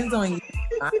depends on you,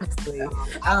 honestly.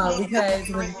 Because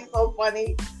when you're so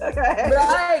funny, okay.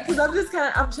 Right? Because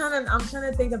I'm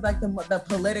trying to think of like the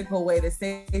political way to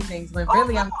say things when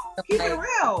really I'm keep like, it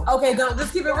real. Okay, don't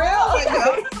just keep it real.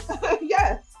 Okay.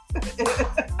 Yes.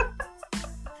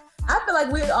 I feel like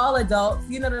we're all adults,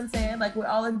 you know what I'm saying? Like we're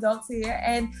all adults here.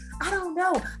 And I don't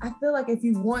know. I feel like if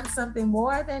you want something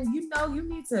more, then you know you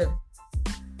need to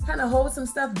kind of hold some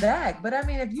stuff back. But I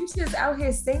mean, if you just out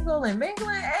here single and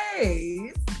mingling,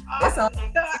 hey, that's all. I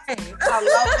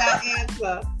love that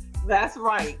answer. That's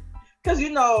right. Because, you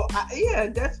know,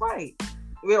 that's right.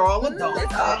 We're all adults.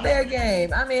 It's all fair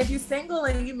game. I mean, if you're single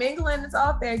and you mingling, it's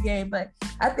all fair game. But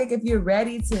I think if you're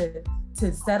ready to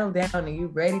settle down and you're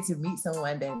ready to meet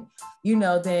someone, then you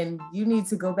know, then you need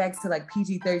to go back to like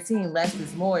PG-13, less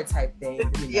is more type thing.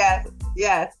 You know?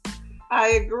 Yes, I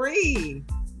agree.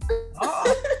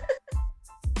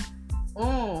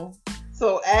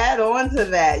 So add on to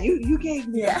that. You gave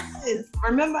me this.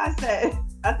 Remember, I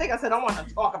think I said I want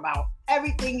to talk about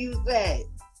everything you said.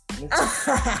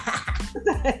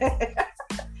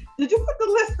 Did you put the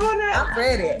list on that? I'm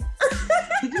ready.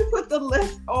 Did you put the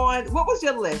list on? What was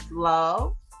your list?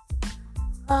 Love?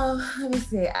 Let me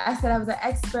see. I said I was an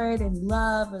expert in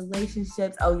love,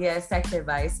 relationships. Oh yeah, sex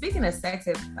advice. Speaking of sex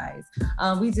advice,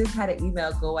 we just had an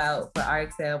email go out for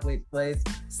RXL, which was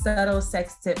subtle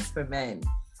sex tips for men.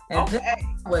 And this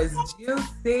was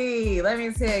juicy. Let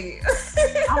me tell you.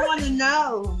 I want to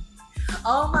know.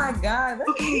 Oh my God.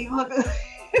 Okay, look.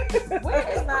 Where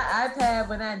is my iPad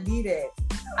when I need it?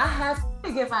 I have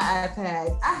to get my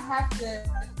iPad. I have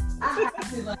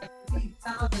to like read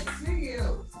some of it to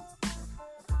you.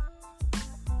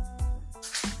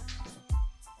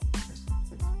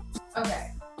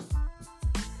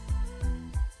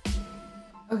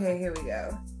 Okay, here we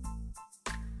go.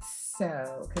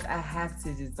 So, because I have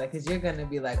to just like, because you're going to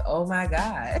be like, oh my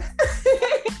God.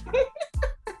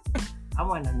 I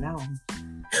want to know.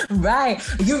 Right.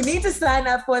 You need to sign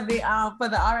up for the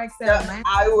RXL magazine.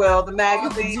 I will. The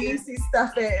magazine. All the juicy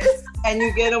stuff is. And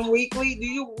you get them weekly? Do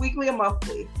you weekly or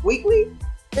monthly? Weekly?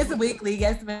 It's a weekly,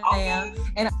 yes, ma'am. Okay.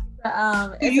 And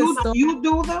do you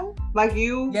do them? Like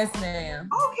you? Yes, ma'am.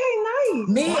 Okay, nice.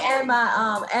 Me and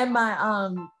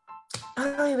my I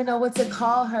don't even know what to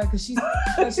call her because she's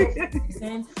such a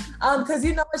person. Because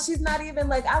you know what, she's not even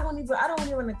like I don't even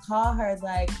want to call her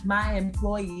like my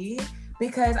employee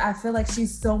because I feel like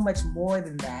she's so much more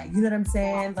than that. You know what I'm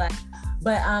saying? Like,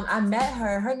 but I met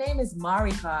her. Her name is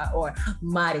Marika or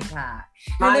Marika.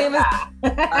 Her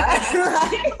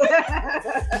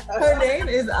name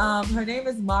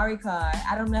is Marika.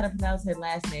 I don't know how to pronounce her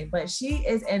last name, but she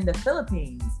is in the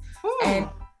Philippines. And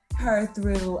her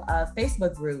through a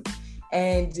Facebook group.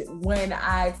 And when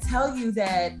I tell you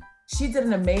that she did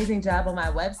an amazing job on my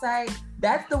website,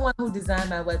 that's the one who designed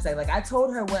my website. Like I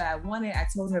told her what I wanted, I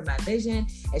told her my vision,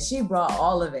 and she brought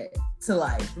all of it to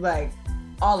life, like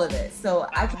all of it. So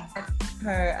I can't thank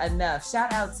her enough.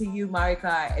 Shout out to you,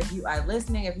 Marika. If you are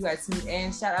listening, if you are tuned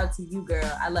in, shout out to you,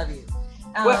 girl. I love you.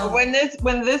 When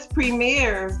this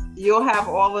premieres, you'll have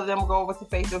all of them go over to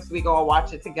Facebook so we go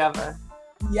watch it together.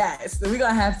 Yes, we're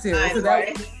gonna have to. Nice, so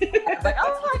right? Like,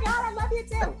 oh my God, I love you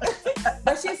too.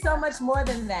 But she's so much more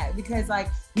than that because, like,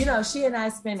 you know, she and I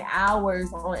spend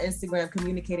hours on Instagram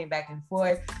communicating back and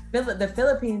forth. The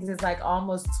Philippines is like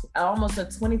almost a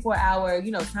 24-hour,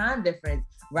 you know, time difference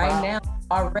right now,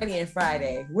 already in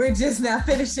Friday. We're just now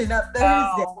finishing up Thursday.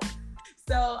 Wow.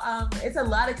 So it's a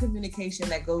lot of communication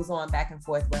that goes on back and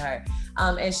forth with her.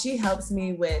 And she helps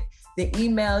me with the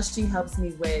emails. She helps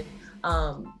me with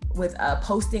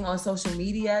posting on social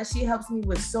media. She helps me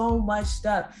with so much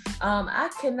stuff. I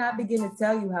cannot begin to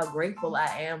tell you how grateful I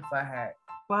am for her.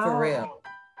 Wow. For real.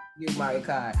 You,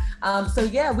 Marika. So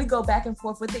yeah, we go back and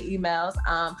forth with the emails.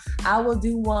 I will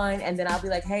do one and then I'll be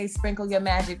like, hey, sprinkle your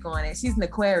magic on it. She's an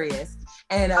Aquarius.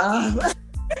 And yes,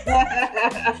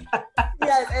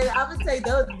 and I would say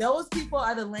those people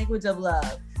are the language of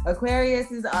love.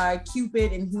 Aquariuses are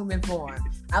Cupid in human form.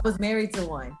 I was married to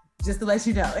one, just to let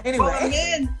you know. Anyway.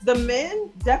 Well, the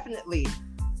men definitely.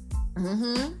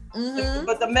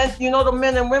 But the men, you know, the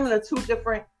men and women are two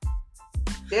different.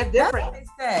 They're different. That's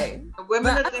what they say. The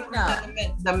women are different than the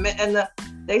men. The men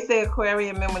they say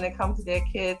Aquarian men when they come to their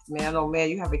kids, man, oh man,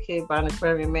 you have a kid by an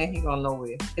Aquarian man, he going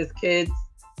nowhere. His kids.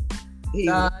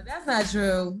 That's not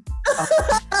true.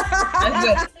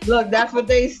 Look, that's what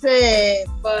they said,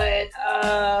 but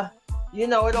you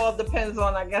know, it all depends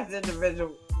on, I guess,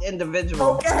 individual.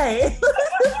 Okay.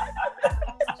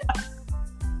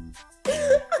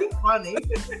 Funny.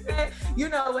 You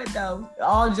know what though?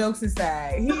 All jokes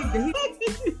aside,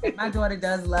 my daughter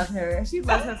does love her. She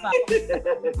loves her father.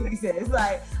 It's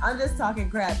like, I'm just talking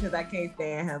crap because I can't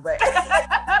stand him. But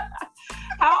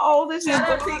how old is your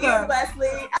daughter? You,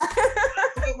 Wesley.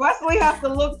 Wesley has to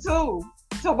look too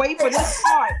to wait for this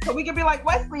part, so we can be like,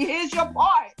 Wesley, here's your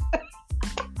part.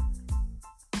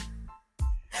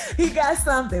 He got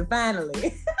something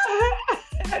finally.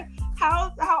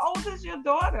 How old is your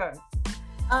daughter?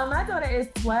 My daughter is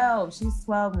 12. She's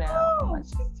 12 now. Oh,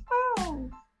 she's 12.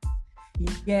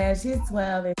 Yeah, she's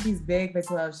 12 and she's big for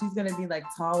 12. She's gonna be like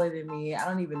taller than me. I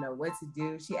don't even know what to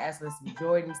do. She asked for some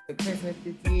Jordans for Christmas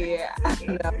this year. I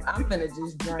don't know. I'm gonna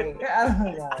just drink. I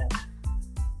don't know.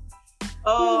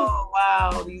 Oh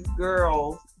wow, these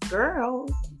girls.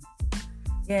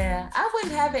 Yeah, I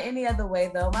wouldn't have it any other way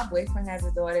though. My boyfriend has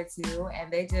a daughter too,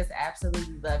 and they just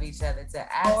absolutely love each other.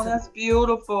 Oh, that's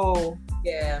beautiful.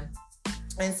 Yeah.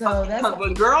 And so that's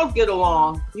when girls get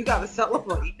along, you gotta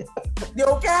celebrate.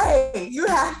 Okay, you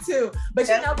have to. But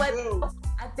that's you know what? True.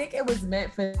 I think it was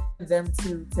meant for them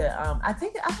to I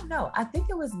think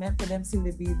it was meant for them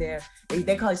to be there.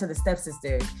 They call each other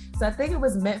stepsisters. So I think it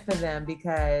was meant for them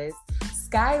because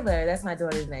Skylar, that's my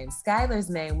daughter's name. Skylar's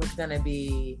name was gonna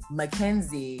be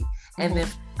Mackenzie. And then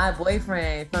my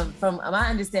boyfriend, from my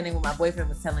understanding, what my boyfriend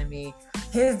was telling me,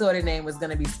 his daughter's name was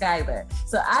gonna be Skylar.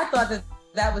 So I thought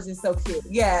that was just so cute.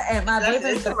 Yeah, and my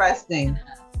boyfriend's interesting.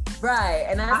 Right,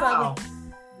 and I thought,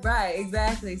 right,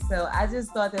 exactly. So I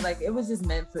just thought that like it was just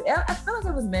meant for. I feel like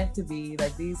it was meant to be.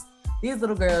 Like these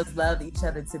little girls love each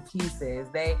other to pieces.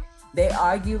 They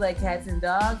argue like cats and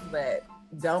dogs, but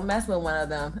don't mess with one of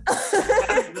them.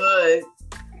 That's good.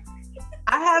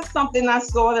 I have something I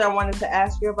saw that I wanted to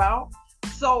ask you about.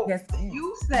 So yes,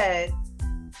 you said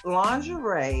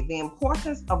lingerie, the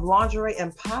importance of lingerie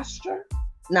and posture.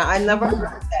 Now, I never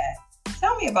heard that.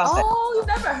 Tell me about that. Oh, you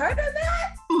never heard of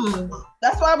that?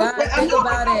 That's why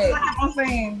I was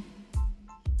saying.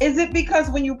 Is it because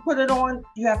when you put it on,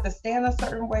 you have to stand a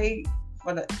certain way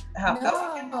for the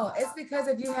No, it's because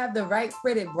if you have the right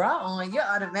fitted bra on, you're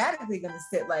automatically gonna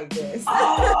sit like this.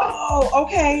 Oh,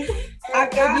 okay.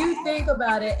 If you think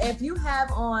about it, if you have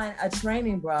on a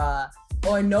training bra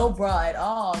or no bra at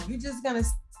all, you're just gonna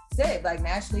sit like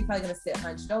naturally. You're probably gonna sit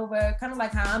hunched over, kind of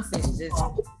like how I'm sitting. Just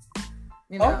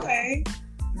you know. Okay.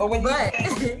 But when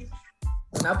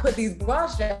I put these bra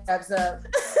straps up.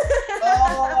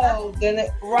 Oh, then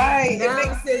right. Now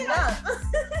I'm sitting up.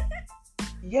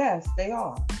 Yes, they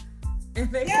are.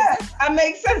 Yes, that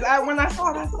makes sense. When I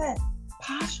saw it, I said,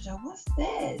 posture, what's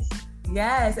this?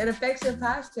 Yes, it affects your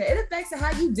posture. It affects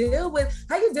how you deal with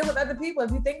other people.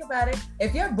 If you think about it,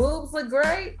 if your boobs look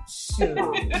great, shoot,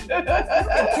 you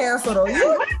can cancel them.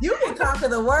 You can conquer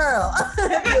the world.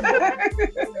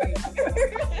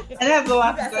 And that's a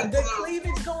lot. You got some good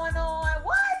cleavage going on.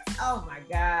 What? Oh my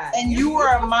God! And you were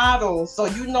a model, so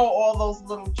you know all those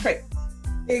little tricks.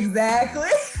 Exactly.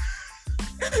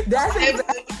 That's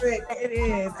exactly it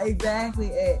is. Exactly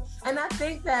it. And I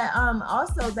think that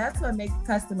also that's what makes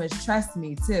customers trust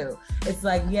me too. It's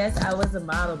like, yes, I was a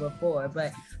model before,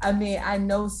 but I mean, I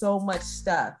know so much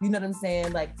stuff. You know what I'm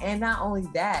saying? Like, and not only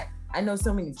that, I know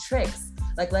so many tricks.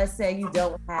 Like, let's say you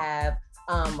don't have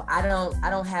I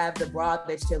don't have the bra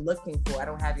that you're looking for. I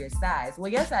don't have your size.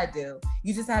 Well, yes, I do.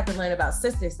 You just have to learn about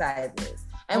sister sizes.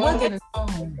 And we'll get into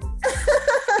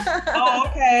Oh,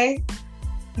 okay.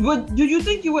 Do you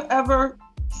think you would ever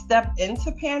step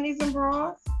into panties and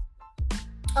bras?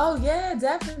 Oh yeah,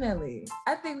 definitely.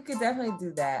 I think we could definitely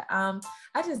do that. I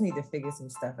just need to figure some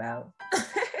stuff out.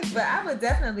 But I would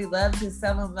definitely love to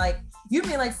sell them. Like, you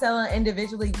mean like selling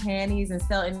individually panties and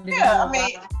sell individual? Yeah, I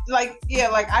mean, like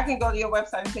I can go to your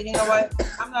website and say, you know what,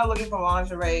 I'm not looking for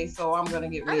lingerie, so I'm gonna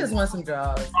get rid of. I just want some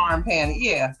drawers. Arm panty,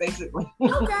 yeah, basically.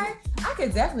 Okay, I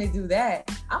could definitely do that.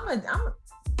 Where's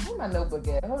my notebook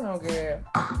at? Hold on, girl.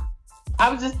 I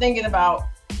was just thinking about,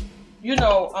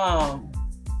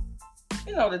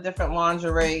 the different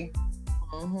lingerie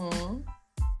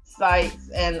sites,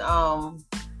 and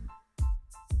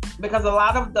because a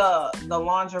lot of the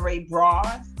lingerie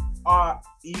bras are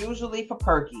usually for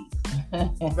perkies.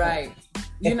 Right.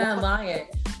 You're not lying.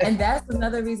 And that's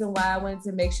another reason why I wanted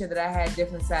to make sure that I had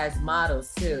different size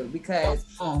models too, because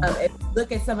if you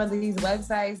look at some of these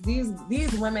websites, these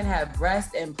women have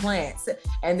breast implants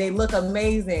and they look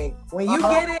amazing. When you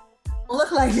get it,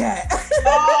 look like that.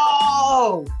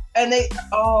 Oh, and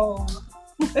So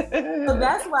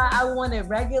that's why I wanted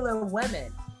regular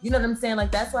women. You know what I'm saying?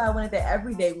 Like, that's why I wanted the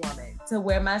everyday woman to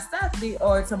wear my stuff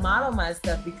or to model my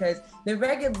stuff, because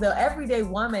the everyday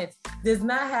woman does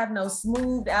not have no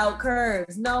smoothed out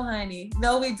curves. No, honey.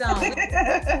 No, we don't.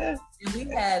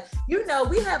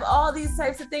 We have all these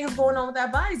types of things going on with our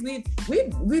bodies.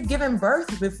 We've given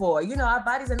birth before. Our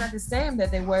bodies are not the same that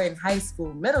they were in high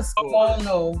school, middle school. Oh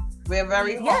no, we're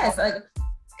very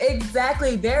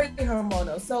exactly, very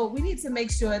hormonal. So we need to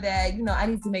make sure that, I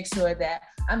need to make sure that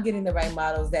I'm getting the right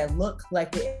models that look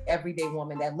like the everyday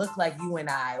woman, that look like you and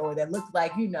I, or that look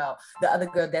like, the other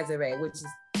girl Desiree, which is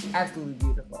absolutely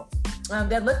beautiful.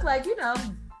 That look like,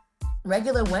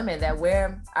 regular women that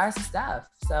wear our stuff.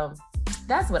 So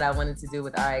that's what I wanted to do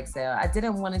with RXL. I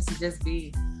didn't want it to just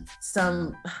be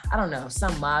some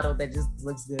model that just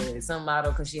looks good, some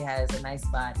model because she has a nice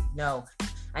body. No,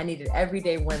 I needed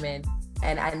everyday women,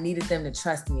 and I needed them to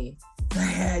trust me.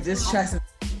 Just trust me.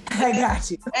 I got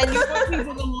you. And you want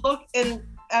people to look at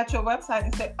your website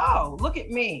and say, "Oh, look at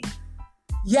me."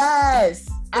 Yes,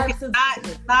 absolutely.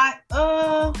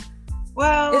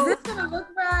 Well, is this gonna look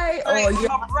right? My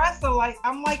breasts are like,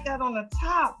 I'm like that on the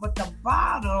top, but the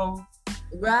bottom.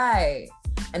 Right,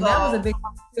 and that was a big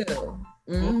thing too.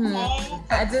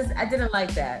 I didn't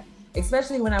like that.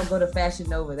 Especially when I go to Fashion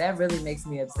Nova, that really makes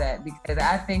me upset, because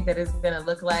I think that it's gonna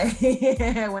look like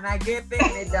when I get there,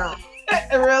 it don't.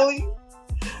 Really?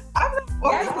 I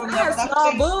have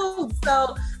small boobs,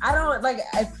 so I don't like.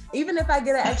 Even if I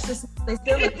get an extra, they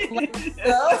still look flat.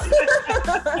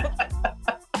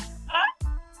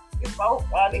 It's so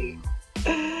funny.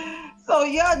 So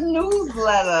your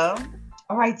newsletter.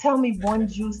 All right, tell me one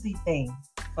juicy thing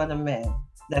for the men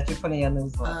that you put in your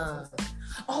newsletter.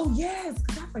 Oh yes,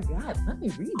 because I forgot. Let me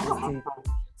read this to you.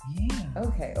 Yeah.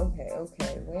 Okay. Where is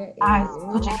it?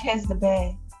 Put your kids to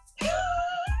bed.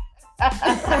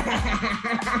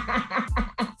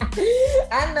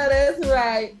 I know that's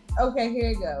right. Okay, here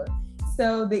you go.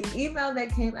 So the email that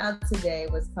came out today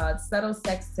was called Subtle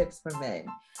Sex Tips for Men.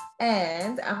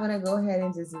 And I'm going to go ahead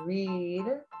and just read.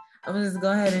 a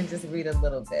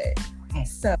little bit. Okay.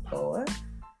 So, all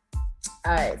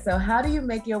right. So how do you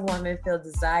make your woman feel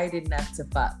desired enough to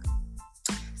fuck?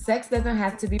 Sex doesn't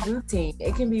have to be routine.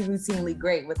 It can be routinely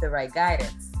great with the right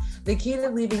guidance. The key to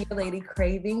leaving your lady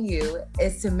craving you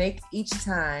is to make each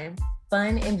time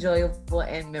fun, enjoyable,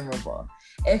 and memorable.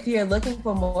 If you're looking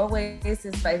for more ways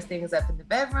to spice things up in the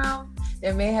bedroom,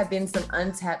 there may have been some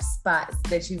untapped spots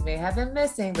that you may have been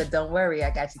missing, but don't worry,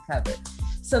 I got you covered.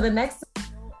 So the next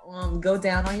time you go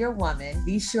down on your woman,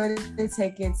 be sure to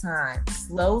take your time.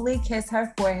 Slowly kiss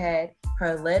her forehead,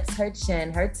 her lips, her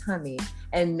chin, her tummy,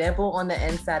 and nibble on the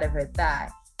inside of her thigh.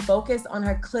 Focus on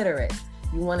her clitoris.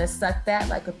 You want to suck that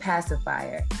like a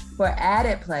pacifier. For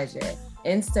added pleasure,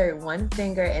 insert one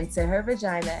finger into her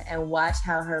vagina and watch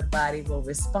how her body will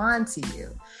respond to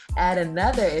you. Add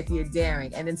another if you're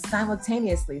daring, and then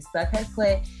simultaneously suck her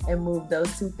clit and move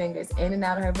those two fingers in and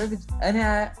out of her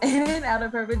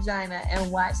vagina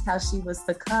and watch how she will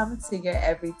succumb to your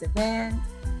every demand.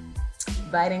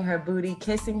 Biting her booty,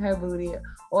 kissing her booty,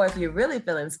 or if you're really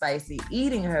feeling spicy,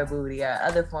 eating her booty or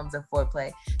other forms of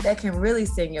foreplay that can really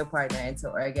send your partner into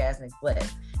orgasmic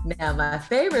bliss. Now, my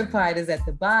favorite part is at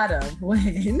the bottom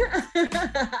when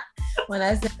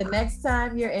I said the next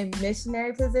time you're in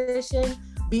missionary position,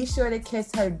 be sure to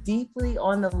kiss her deeply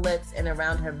on the lips and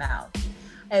around her mouth.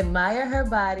 Admire her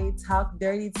body, talk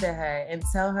dirty to her, and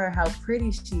tell her how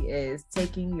pretty she is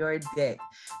taking your dick.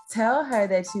 Tell her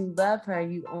that you love her,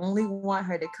 you only want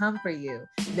her to come for you.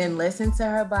 Then listen to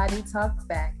her body talk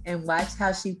back and watch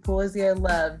how she pulls your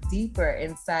love deeper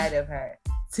inside of her.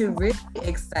 To really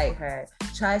excite her,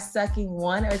 try sucking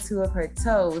one or two of her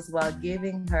toes while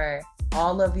giving her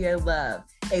all of your love.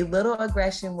 A little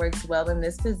aggression works well in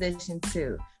this position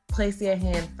too. Place your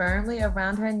hand firmly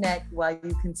around her neck while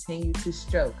you continue to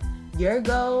stroke. Your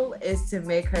goal is to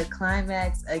make her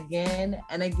climax again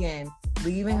and again,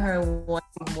 leaving her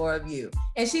wanting more of you.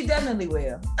 And she definitely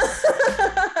will.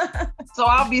 So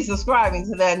I'll be subscribing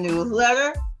to that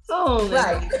newsletter soon.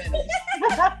 Right.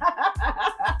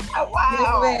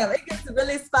 Wow. It gets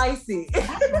really spicy.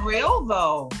 That's real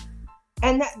though.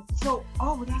 And that's so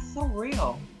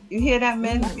real. You hear that,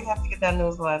 men? You have to get that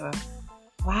newsletter.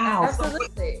 Wow.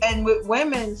 Absolutely. And with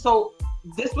women, so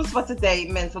this was for today,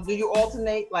 men. So do you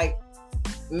alternate like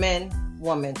men,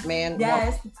 woman, man?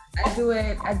 Yes,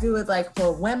 woman? I do it like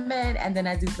for women, and then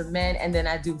I do for men, and then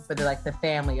I do for the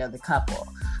family or the couple.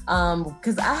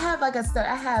 Because I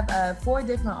have 4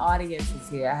 different audiences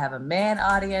here. I have a man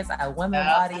audience, I have a women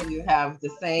audience. You have the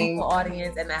same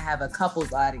audience, and I have a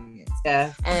couples audience.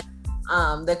 Yeah. And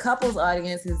the couples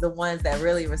audience is the ones that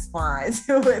really respond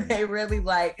to it. They really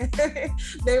like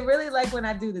when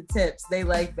I do the tips. They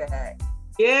like that.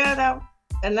 Yeah,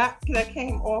 that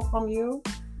came all from you?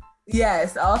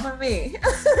 Yes, all from me.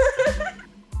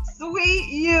 Sweet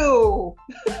you.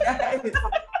 Yes.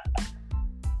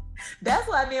 That's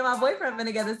why me and my boyfriend been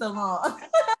together so long.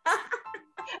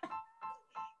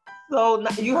 So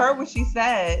you heard what she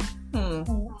said.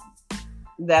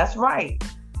 That's right.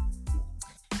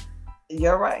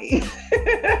 You're right.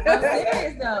 I'm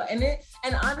serious though,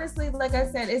 and honestly, like I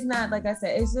said, it's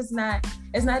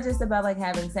not just about like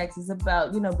having sex. It's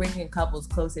about bringing couples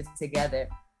closer together.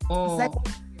 Sex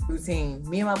is routine.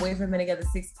 Me and my boyfriend been together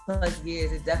 6+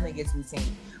 years. It definitely gets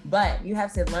routine, but you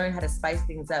have to learn how to spice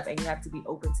things up, and you have to be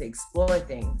open to explore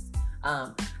things.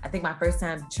 I think my first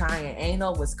time trying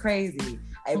anal was crazy.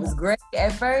 It was great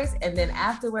at first, and then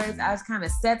afterwards, I was kind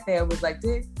of sat there, was like,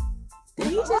 did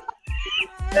he just?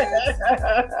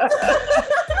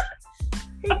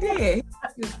 He did.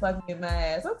 He was fucking in my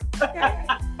ass. Okay.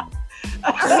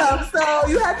 So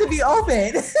you have to be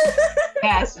open.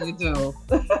 Yes, you do.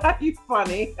 You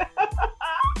funny.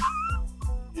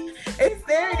 It's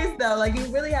serious though. Like you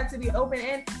really have to be open,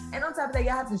 and on top of that,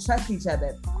 y'all have to trust each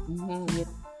other. Mm-hmm.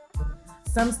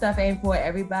 Some stuff ain't for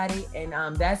everybody, and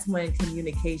that's when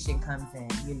communication comes in.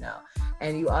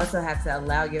 And you also have to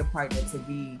allow your partner to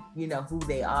be, who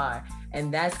they are.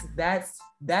 And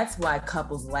that's why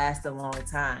couples last a long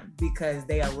time, because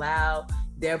they allow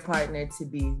their partner to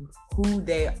be who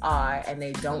they are, and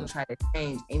they don't try to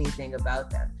change anything about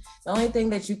them. The only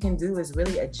thing that you can do is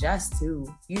really adjust to,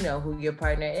 who your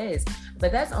partner is.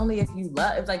 But that's only if you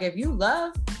love. If you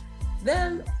love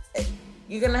them,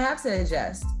 you're gonna have to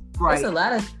adjust. Right. There's a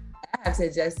lot of I have to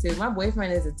adjust to. My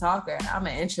boyfriend is a talker. I'm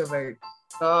an introvert.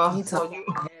 He talks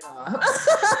my head off.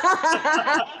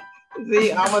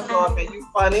 See, I'm a talker. You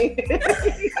funny.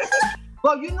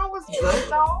 Well, you know what's good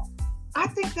though? I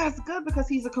think that's good because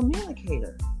he's a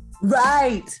communicator.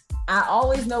 Right. I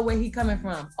always know where he's coming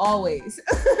from. Always.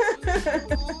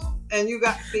 And you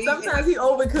got sometimes he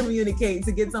over communicates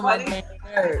to get somebody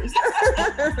nerves.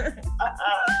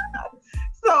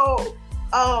 So,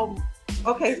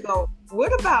 okay, so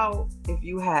what about if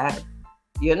you're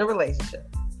in a relationship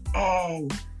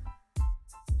and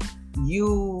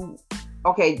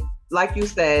like you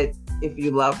said, if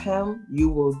you love him, you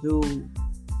will do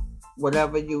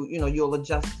whatever you'll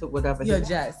adjust to whatever. You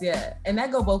adjust, yeah. And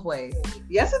that go both ways.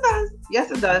 Yes, it does.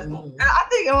 Mm-hmm. And I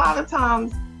think a lot of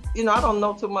times, I don't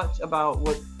know too much about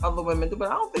what other women do, but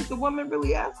I don't think the woman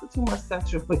really asks for too much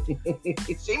sexually.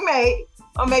 She may,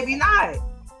 or maybe not.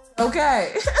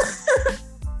 Okay.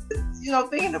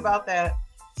 Thinking about that.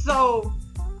 So,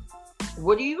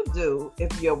 what do you do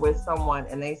if you're with someone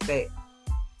and they say,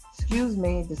 "Excuse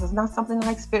me, this is not something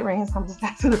I experienced. I'm just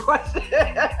asking a question."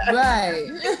 Right.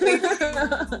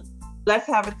 Let's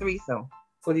have a threesome.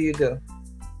 What do you do?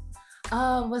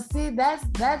 Well, see,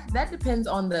 that depends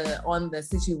on the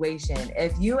situation.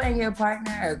 If you and your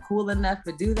partner are cool enough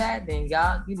to do that, then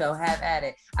y'all, have at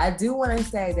it. I do want to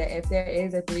say that if there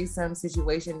is a threesome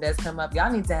situation that's come up, y'all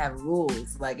need to have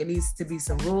rules. Like it needs to be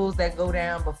some rules that go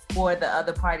down before the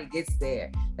other party gets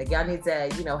there. Like y'all need to,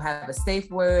 have a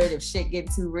safe word if shit get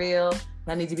too real.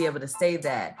 Y'all need to be able to say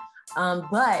that.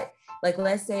 But like,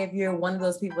 let's say if you're one of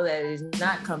those people that is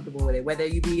not comfortable with it, whether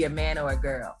you be a man or a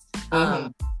girl.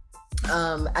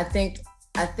 I think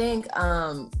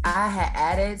I had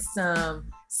added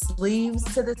some sleeves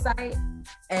to the site.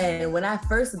 And when I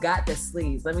first got the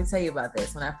sleeves, let me tell you about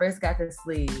this. When I first got the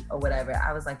sleeve or whatever,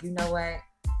 I was like, you know what?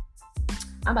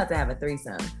 I'm about to have a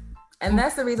threesome. And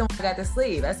that's the reason why I got the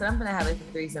sleeve. I said, I'm gonna have a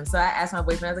threesome. So I asked my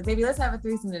boyfriend, I was like, baby, let's have a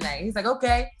threesome tonight. He's like,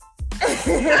 okay.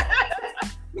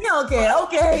 He don't care,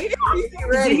 okay.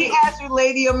 Did he ask you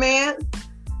lady or man?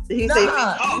 Did he say, you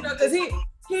know, because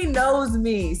he knows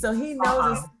me. So he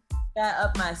knows it's that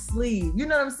up my sleeve. You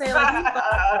know what I'm saying? Like, he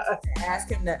thought to ask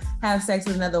him to have sex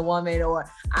with another woman, or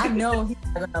I know he's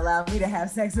not gonna allow me to have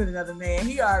sex with another man.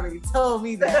 He already told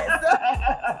me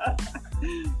that.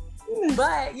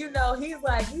 But, you know, he's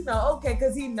like, you know, okay,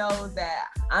 because he knows that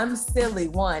I'm silly,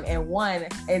 one,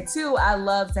 and two, I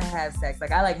love to have sex.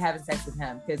 Like, I like having sex with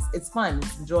him because it's fun,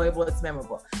 it's enjoyable, it's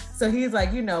memorable. So he's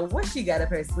like, you know, what she got up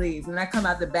her sleeve? And I come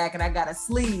out the back and I got a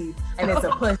sleeve and it's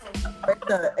a push,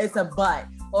 it's a butt,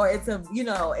 or it's a, you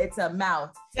know, it's a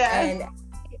mouth. Yeah. And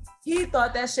he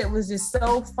thought that shit was just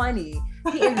so funny.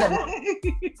 He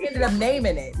ended up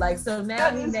naming it. Like, so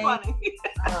now he named,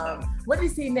 what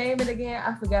did he name it again?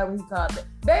 I forgot what he called it.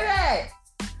 Baby!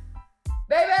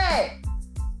 Baby!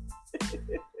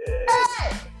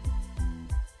 Hey!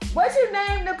 What you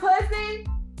name the pussy?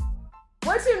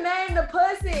 What you name the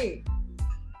pussy?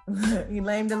 He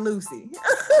named it Lucy.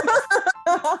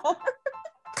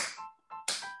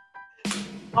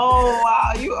 Oh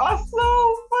wow, you are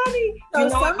so funny. So you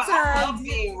know, sometimes I love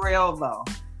being real though.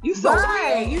 You so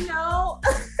right, real. you know.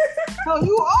 So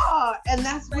you are, and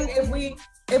that's like if we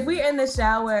in the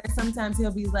shower, sometimes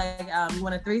he'll be like, "You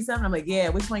want a threesome?" I'm like, "Yeah."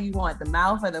 Which one you want, the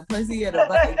mouth or the pussy or the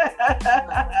butt?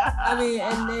 I mean,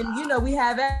 and then you know we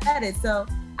have at it. So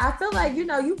I feel like, you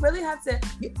know, you really have to.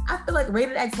 I feel like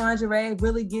Rated X Lingerie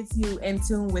really gets you in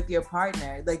tune with your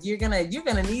partner. Like you're gonna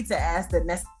need to ask the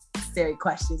necessary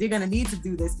questions. You're gonna need to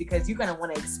do this because you're gonna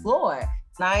want to explore.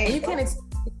 Nice. And you can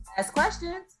ask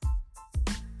questions.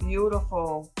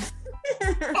 Beautiful.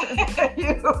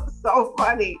 You're so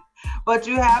funny. But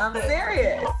you have I'm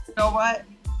serious. You know what?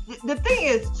 The thing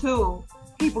is too,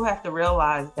 people have to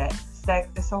realize that sex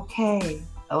is okay.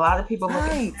 A lot of people look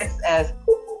at sex as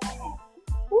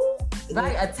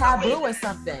right, a taboo or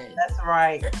something. That's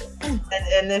right.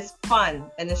 and it's fun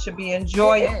and it should be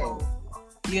enjoyable.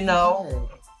 You know?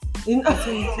 You know?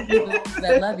 Between people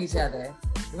that love each other.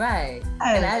 Right.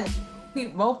 And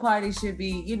both parties should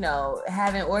be, you know,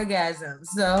 having orgasms.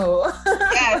 So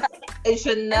yes, it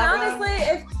should never. And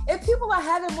honestly, if people are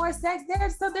having more sex, they're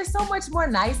so much more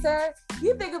nicer.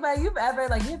 You think about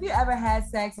it, have you ever had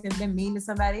sex and been mean to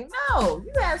somebody? No,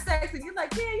 you have sex and you're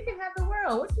like, yeah, you can have the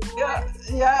world. What you want?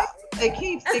 Yeah. It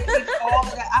keeps all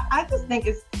of that. I just think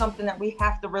it's something that we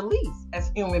have to release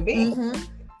as human beings. Mm-hmm.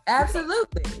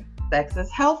 Absolutely. Sex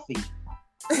is healthy.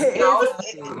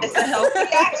 It's a healthy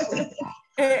action.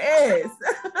 It is.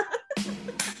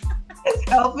 It's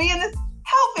healthy and it's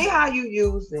healthy how you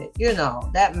use it. You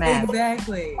know, that matters.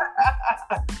 Exactly.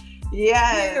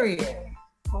 Yes. Period.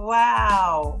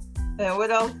 Wow. And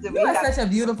what else did we have? You are such a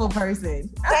beautiful person.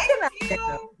 Thank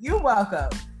you. You're welcome.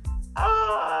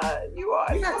 You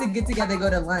are. We have to get together, go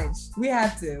to lunch. We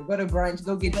have to go to brunch,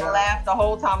 go get drunk. Laugh the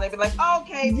whole time. They'd be like,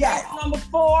 okay, yes. Number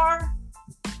 4.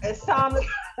 It's time to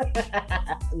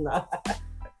no.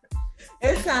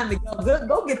 It's time to go.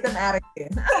 Go get them out of here.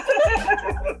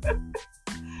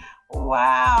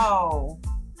 Wow.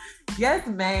 Yes,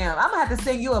 ma'am. I'm gonna have to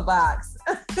send you a box.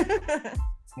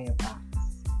 Me a box.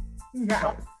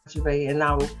 Yes. And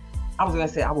I was gonna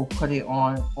say I will put it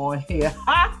on here.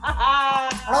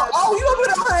 Oh, you gonna put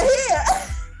it on here?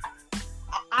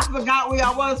 I forgot where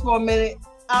I was for a minute.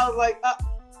 I was like,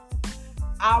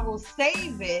 I will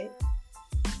save it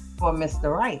for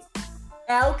Mr. Right.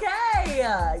 Okay,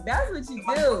 that's what you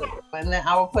do. And then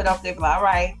I will put up there, like, all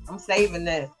right, I'm saving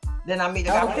this. Then I meet a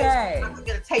guy. Okay. I'm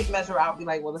get a tape measure out. Be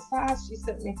like, well, the size she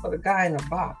sent me for the guy in the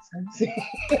box.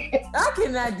 I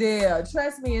cannot deal.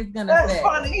 Trust me, it's gonna That's fit.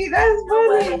 Funny. That's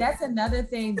funny. That's another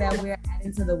thing that we're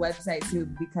adding to the website too,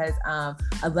 because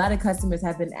a lot of customers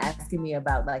have been asking me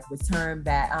about like returns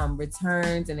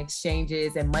and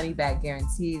exchanges and money back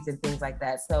guarantees and things like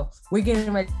that. So we're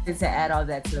getting ready to add all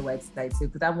that to the website too,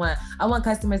 because I want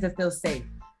customers to feel safe.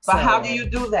 But how do you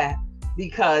do that?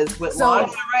 Because with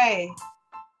lingerie.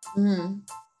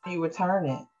 Mm-hmm. You return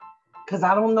it, because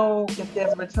I don't know if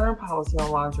there's a return policy on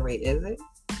lingerie. Is it?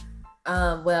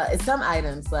 Well, it's some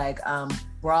items like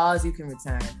bras you can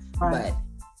return, but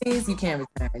things you can't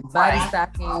return. Body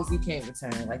stockings you can't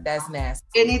return. Like that's nasty.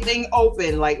 Anything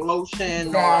open like lotion.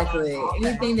 Exactly.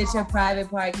 Anything that your private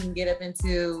part can get up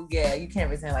into, yeah, you can't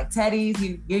return. Like teddies,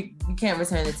 you can't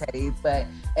return the teddies. But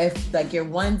if like your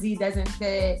onesie doesn't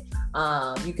fit,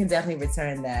 you can definitely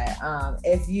return that.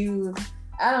 If you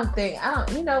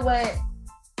you know what?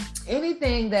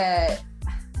 Anything that,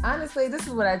 honestly, this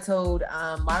is what I told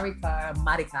Marika.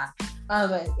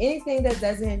 Anything that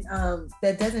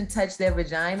doesn't touch their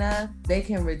vagina, they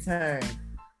can return.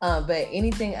 But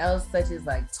anything else, such as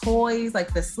like toys,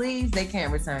 like the sleeves, they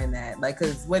can't return that. Like,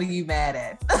 cause what are you mad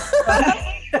at?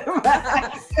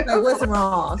 Like, what's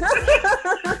wrong?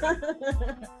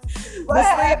 What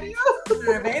have you?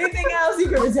 Anything else you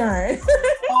can return.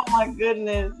 Oh my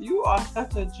goodness, you are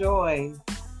such a joy.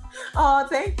 Oh,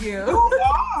 thank you. You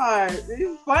are.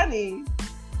 It's funny,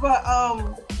 but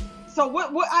so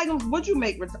what items would you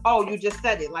make? Oh, you just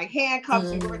said it. Like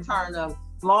handcuffs, you can return them,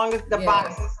 as long as the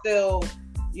box is still,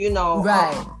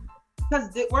 right. Because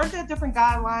weren't there different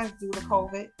guidelines due to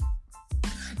COVID?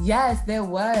 Yes, there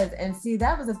was. And see,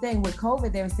 that was the thing with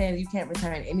COVID. They were saying you can't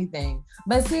return anything.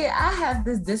 But see, I have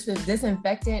this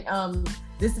disinfectant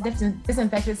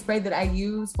spray that I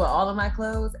use for all of my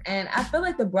clothes. And I feel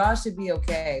like the bra should be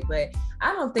okay. But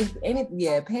I don't think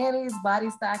panties, body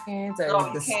stockings.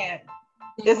 No, you can't.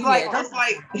 It's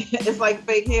like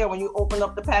fake hair. When you open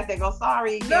up the pack, they go,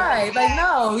 sorry. Right, like,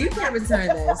 no, you can't return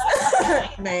this.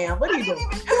 Man, what are you doing?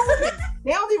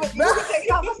 They don't even, you can take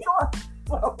it out the store.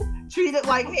 Well, treat it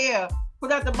like hair.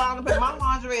 Put at the bottom. My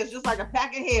lingerie is just like a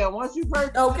pack of hair. Once you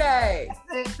purchase, okay,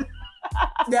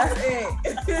 that's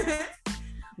it.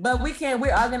 But we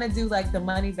are gonna do like the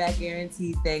money back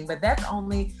guarantee thing. But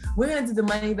we're gonna do the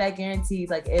money back guarantee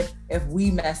like if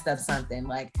we messed up something,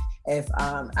 like if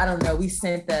I don't know, we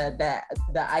sent the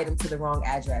item to the wrong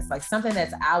address, like something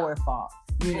that's our fault.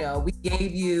 We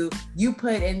gave you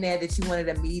put in there that you wanted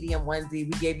a medium onesie,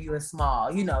 we gave you a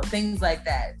small, things like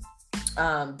that.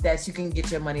 That you can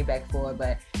get your money back for,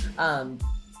 but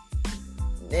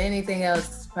anything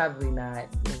else, probably not,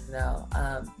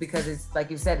 because it's like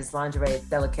you said, it's lingerie, it's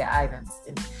delicate items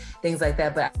and things like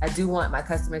that. But I do want my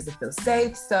customers to feel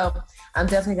safe, so I'm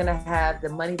definitely gonna have the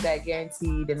money back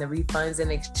guaranteed and the refunds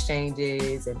and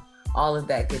exchanges and all of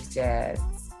that good jazz.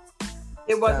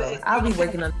 I'll be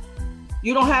working on.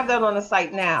 You don't have that on the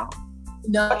site now.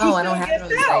 No, I don't have it on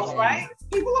the site, right?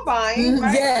 People are buying,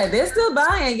 right? Yeah, they're still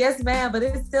buying, yes, ma'am. But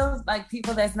it's still like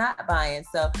people that's not buying.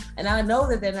 So, and I know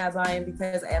that they're not buying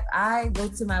because if I go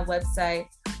to my website,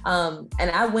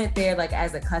 and I went there like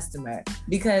as a customer,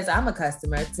 because I'm a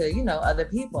customer to, other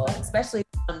people, especially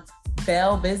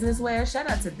Bell Businesswear. Shout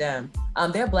out to them.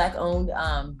 They're Black-owned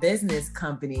business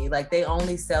company. Like they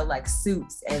only sell like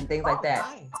suits and things like that.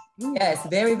 Nice. Yes,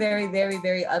 very, very, very,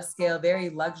 very upscale, very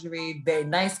luxury, very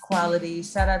nice quality.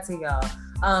 Shout out to y'all.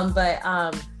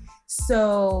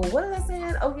 So what was I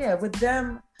saying? Oh yeah, with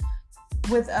them,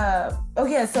 so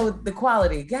the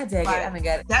quality. God dang it, I done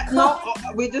got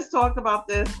it. We just talked about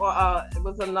this, it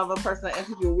was another person I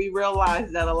interviewed. We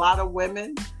realized that a lot of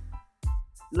women,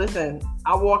 listen,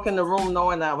 I walk in the room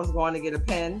knowing that I was going to get a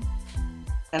pen,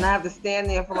 and I have to stand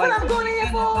there for like, what I'm going in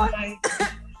here for?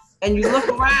 And you look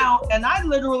around, and I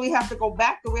literally have to go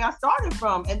back the way I started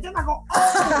from. And then I go,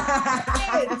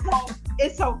 oh,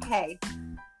 it's okay.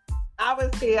 I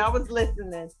was here, I was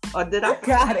listening. Or did I?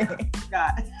 Got it.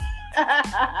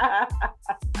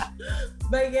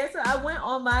 But yeah, so I went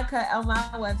on my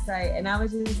website, and I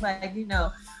was just like,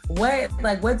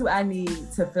 what do I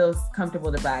need to feel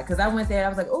comfortable to buy? Because I went there, and I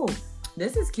was like, oh,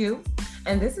 this is cute,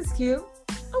 and this is cute.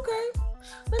 Okay,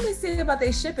 let me see about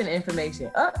their shipping information.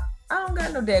 I don't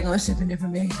got no daggone shipping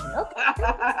information. Okay.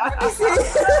 Let me see.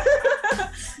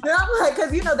 Then I'm like,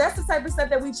 because that's the type of stuff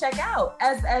that we check out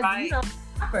as right.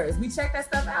 Shoppers. We check that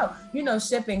stuff out.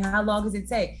 Shipping. How long does it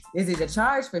take? Is it a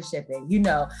charge for shipping?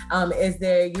 Is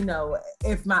there?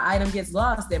 If my item gets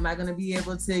lost, am I going to be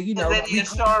able to? Is there the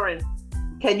insurance?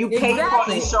 Can you pay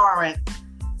for insurance?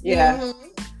 Yeah. Mm-hmm.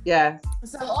 Yeah.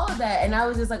 So all of that, and I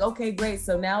was just like, okay, great.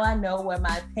 So now I know where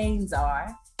my pains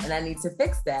are. And I need to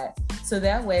fix that. So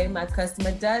that way my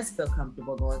customer does feel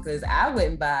comfortable going, because I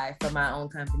wouldn't buy from my own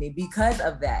company because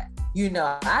of that.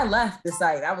 I left the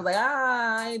site. I was like,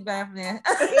 I ain't buying from there.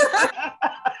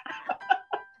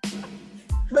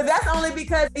 But that's only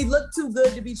because it looked too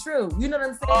good to be true. You know what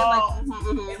I'm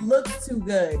saying? It looks too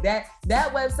good. That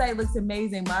website looks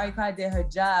amazing. Marika did her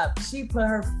job. She put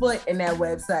her foot in that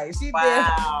website. She did.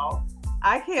 Wow.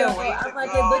 I can't wait to go.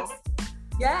 It looks.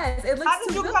 Yes, it looks. How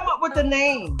did you come up with the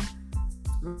name?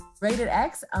 Rated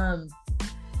X.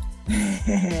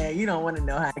 You don't want to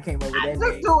know how I came up with that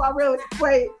name. I really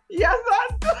wait. Yes, I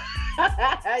do.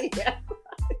 Yes.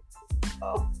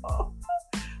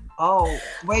 Oh,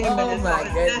 wait a minute. Oh my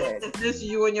goodness. Is this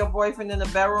you and your boyfriend in the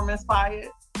bedroom inspired?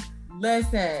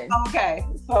 Listen. Okay.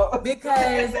 So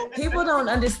because people don't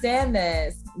understand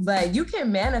this, but you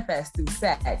can manifest through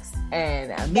sex, and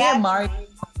me and Mari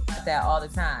about that all the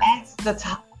time. That's the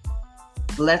top.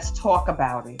 Let's talk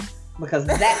about it because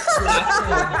that's what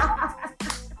I feel.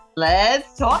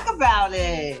 Let's talk about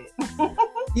it.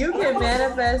 You can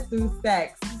manifest through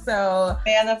sex. So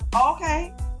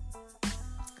okay.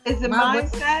 Is it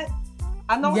mindset?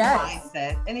 I know it's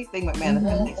mindset. Anything with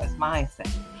manifestation is mindset.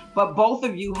 But both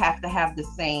of you have to have the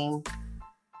same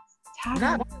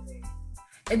type.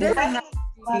 It doesn't have to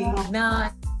be. No,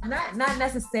 not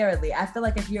necessarily. I feel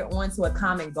like if you're onto a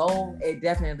common goal, it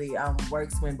definitely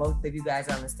works when both of you guys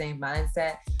are on the same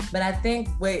mindset. But I think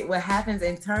what happens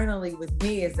internally with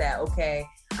me is that, okay,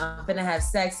 I'm gonna have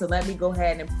sex, so let me go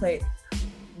ahead and put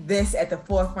this at the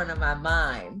forefront of my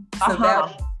mind. So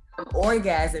that I'm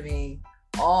orgasming,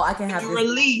 all I can have you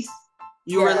release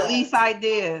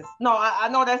ideas. No, I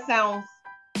know that sounds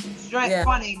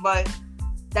funny, but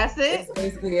that's it. It's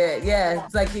basically it. Yeah,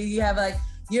 it's like you have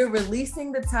you're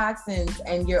releasing the toxins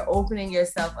and you're opening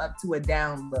yourself up to a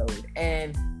download,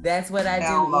 and that's what I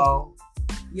do.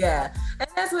 Yeah, and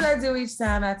that's what I do each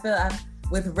time. I feel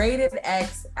with Rated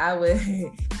X, I was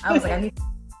like, I need to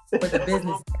with a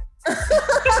business.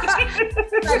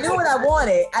 I knew what I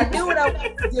wanted. I knew what I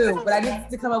wanted to do, but I needed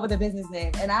to come up with a business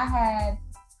name. And I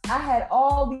had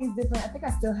all these different, I think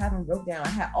I still have them wrote down. I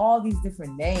had all these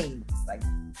different names, like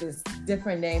just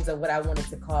different names of what I wanted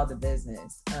to call the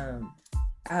business.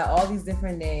 I had all these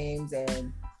different names,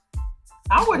 and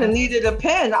I would have needed a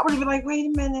pen. I would have been like, wait a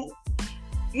minute.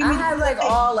 I had like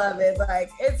all of it, like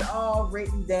it's all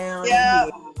written down.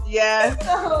 Yeah.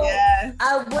 So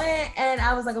I went and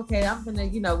I was like, okay, I'm gonna,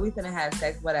 we're gonna have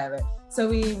sex, whatever. So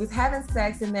we was having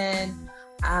sex, and then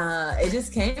it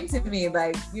just came to me,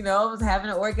 like, I was having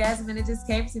an orgasm, and it just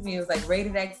came to me. It was like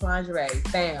Rated X lingerie,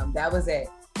 bam, that was it.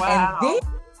 Wow.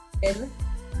 And then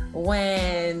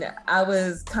when I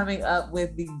was coming up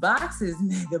with the boxes,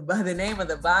 the name of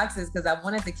the boxes, because I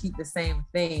wanted to keep the same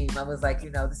theme. I was like,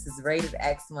 this is Rated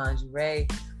X lingerie.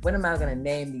 What am I gonna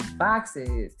name these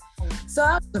boxes? So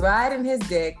I was riding his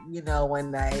dick,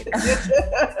 one night.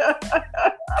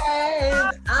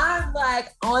 And I'm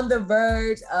like on the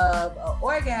verge of an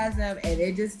orgasm, and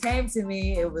it just came to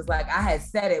me. It was like I had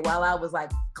said it while I was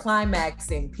like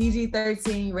climaxing,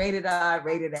 PG-13, rated R,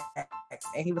 Rated X.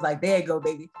 And he was like, there you go,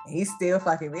 baby. And he's still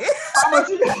fucking me.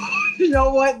 You know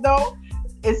what though?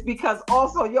 It's because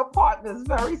also your partner is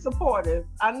very supportive.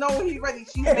 I know he's ready.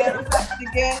 She's manifesting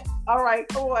again. All right,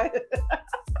 go on.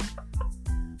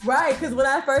 Right, because when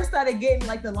I first started getting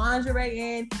like the lingerie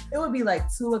in, it would be like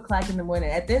 2:00 in the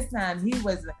morning. At this time, he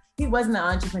wasn't an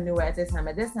entrepreneur at this time.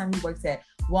 At this time, he works at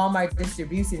Walmart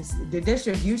distribution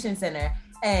center.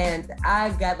 And I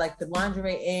got like the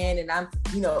lingerie in, and I'm,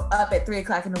 up at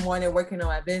 3:00 in the morning working on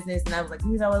my business. And I was like,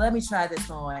 let me try this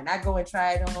on. I go and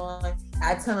try it on.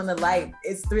 I turn on the light.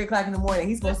 It's 3:00 in the morning.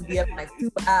 He's supposed to be up in like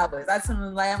 2 hours. I turn on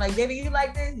the light. I'm like, baby, you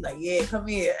like this? He's like, yeah, come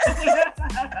here.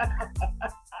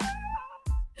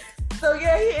 So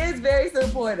yeah, he is very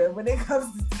supportive when it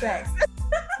comes to sex.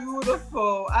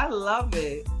 Beautiful. I love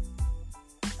it.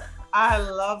 Oh,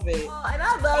 and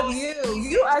I love you.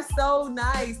 You are so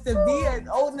nice to be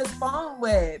on this phone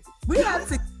with. We have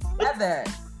to get together.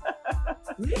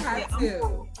 We have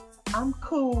to. I'm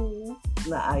cool.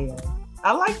 Nah, I am.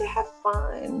 I like to have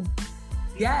fun.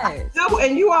 Yes.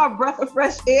 And you are a breath of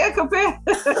fresh air compared.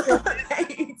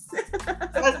 Right.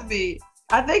 Trust me.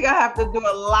 I think I have to do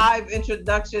a live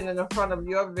introduction in the front of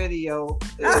your video.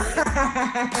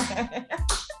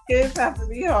 Kids have to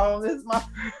be home. This is my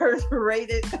first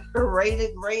rated X.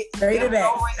 Rating.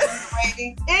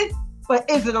 But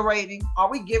is it a rating? Are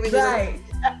we giving it a rating?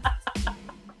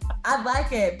 I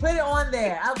like it. Put it on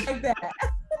there. I like that.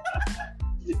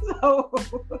 So,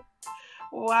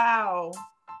 wow.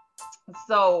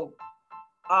 So,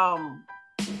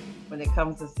 when it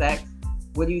comes to sex,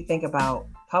 what do you think about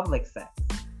public sex?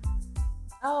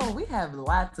 Oh, we have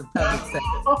lots of public sex.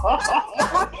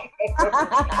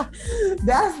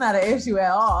 That's not an issue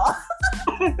at all.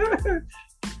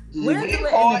 We're doing it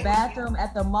in the bathroom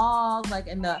at the mall, like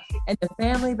in the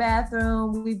family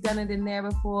bathroom. We've done it in there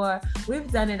before.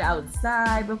 We've done it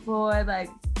outside before. Like,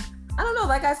 I don't know.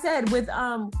 Like I said, with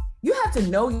you have to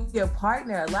know your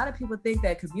partner. A lot of people think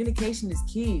that communication is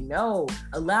key. No,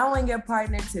 allowing your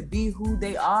partner to be who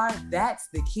they are, that's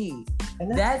the key.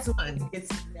 And that's when you get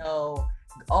to know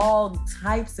all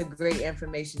types of great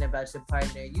information about your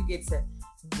partner. You get to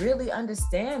really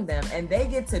understand them, and they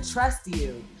get to trust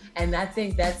you. And I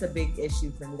think that's a big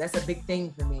issue for me. That's a big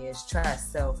thing for me is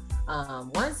trust. So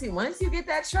once you get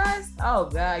that trust, oh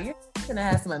God, you're gonna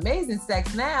have some amazing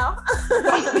sex now.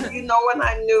 When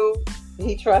I knew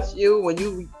he trusts you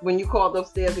when you called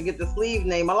upstairs to get the sleeve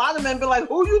name. A lot of men be like,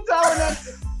 "Who you telling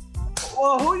us?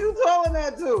 Well, who you telling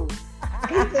that to?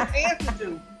 He just answered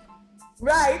you.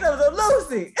 Right, that was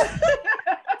Lucy.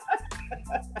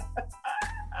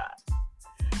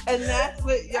 And that's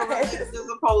what your relationship is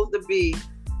supposed to be.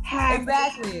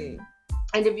 Exactly.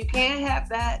 And if you can't have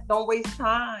that, don't waste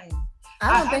time.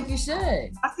 I don't think you should.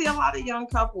 I see a lot of young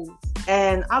couples,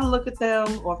 and I look at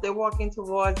them, or if they're walking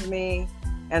towards me,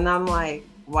 and I'm like,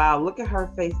 wow, look at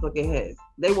her face, look at his.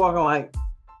 They walking like,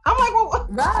 I'm like, well, what?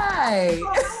 Right.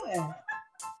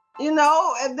 You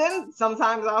know, and then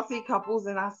sometimes I'll see couples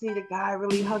and I see the guy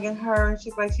really hugging her and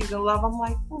she's like, she's in love. I'm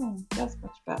like, that's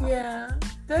much better. Yeah.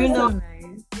 That's so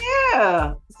nice.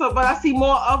 Yeah. So, but I see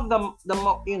more of them,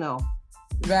 you know.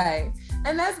 Right.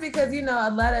 And that's because, you know, a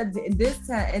lot of this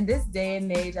time, in this day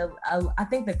and age, I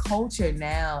think the culture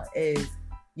now is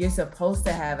you're supposed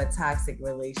to have a toxic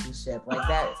relationship like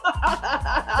that.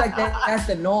 Like that's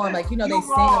the norm. Like, you know, they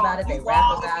sing about it, they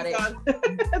rap about it.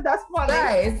 That's funny.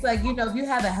 Right. It's like, you know, if you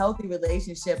have a healthy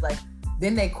relationship, like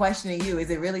then they questioning you, is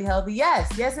it really healthy? Yes,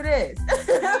 it is.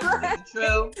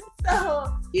 True.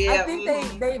 So yeah. I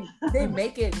think they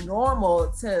make it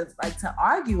normal to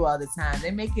argue all the time.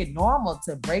 They make it normal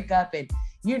to break up and,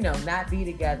 you know, not be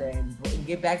together and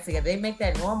get back together. They make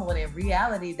that normal, and in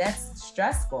reality, that's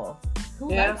stressful.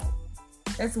 Who likes it?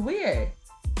 That's weird.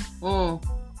 And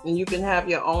you can have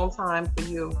your own time for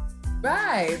you.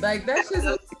 Right. Like, that's just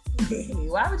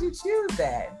why would you choose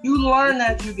that? You learn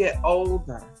that you get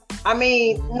older. I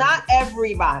mean, not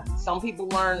everybody. Some people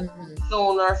learn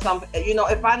sooner. Some, you know,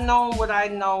 if I known what I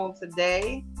know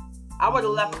today, I would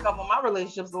have left a couple of my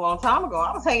relationships a long time ago.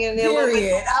 I was hanging in there.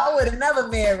 Period. I would have never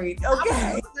married.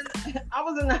 Okay. I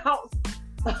was in the house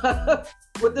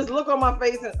with this look on my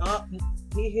face and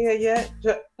he here yet?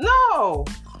 No.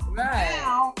 Right.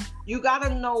 Now you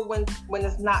gotta know when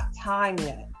it's not time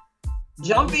yet.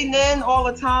 Jumping in all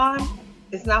the time,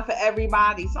 it's not for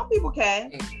everybody. Some people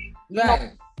can. Right. You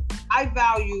know, I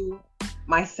value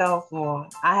myself more.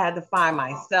 I had to find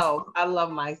myself. I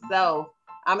love myself.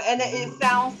 And it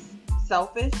sounds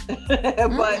selfish,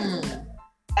 but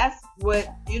that's what,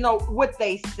 you know, what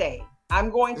they say. I'm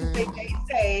going to say they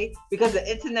say because the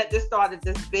internet just started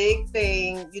this big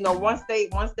thing. You know, once they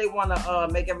want to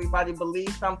make everybody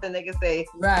believe something, they can say,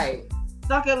 right,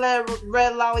 suck a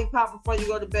red lollipop before you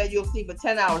go to bed. You'll sleep for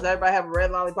 10 hours. Everybody have a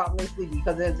red lollipop and they sleep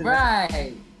because of the internet.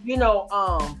 Right. You know,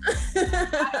 I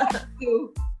have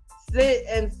to sit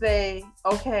and say,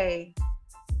 okay,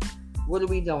 what are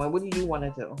we doing? What do you want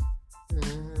to do?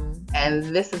 And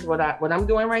this is what I'm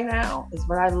doing right now is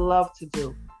what I love to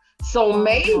do. So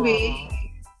maybe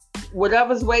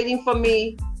whatever's waiting for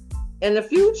me in the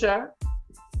future,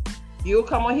 you'll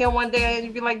come on here one day and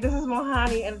you'll be like, this is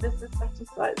Mohani and this is such and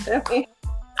such. I mean,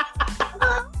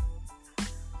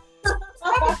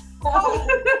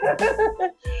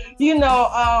 you know,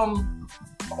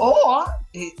 or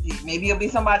maybe it'll be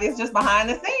somebody that's just behind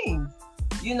the scenes,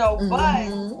 you know, but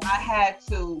I had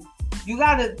to, you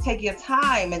got to take your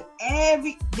time, and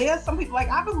there's some people, like,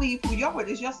 I believe who you're with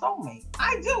is your soulmate.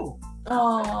 I do.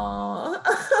 Oh,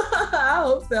 I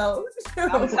hope so.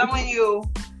 I'm telling you,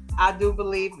 I do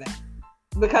believe that.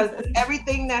 Because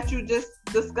everything that you just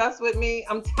discussed with me,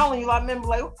 I'm telling you, I remember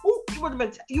like, ooh, you would have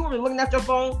been looking at your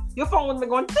phone would have been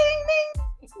going ding,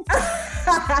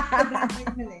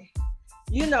 ding.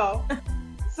 You know,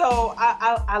 so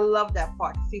I love that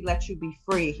part. He let you be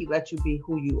free. He let you be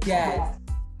who you are.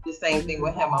 The same thing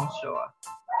with him, I'm sure.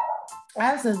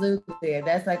 Absolutely.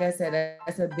 That's, like I said,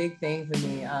 that's a big thing for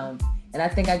me. And I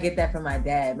think I get that from my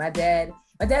dad. My dad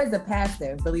is a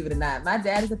pastor, believe it or not. My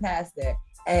dad is a pastor,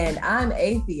 and I'm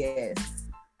atheist.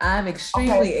 I'm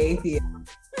extremely atheist.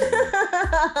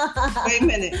 Wait a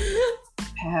minute.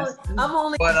 Pastor. I'm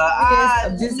only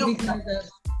atheist just because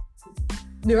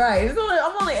of... Right.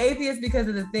 I'm only atheist because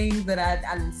of the things that I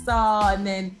saw, and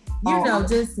then, you know,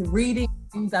 just reading.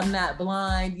 I'm not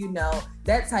blind, you know,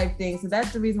 that type thing. So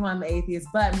that's the reason why I'm an atheist.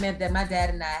 But it meant that my dad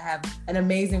and I have an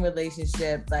amazing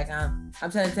relationship. Like I'm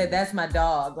trying to say that's my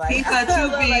dog. Like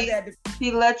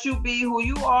he let you be who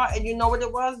you are, and you know what it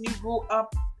was? You grew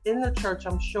up in the church,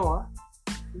 I'm sure.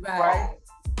 Right?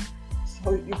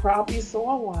 So you probably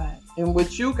saw a lot, and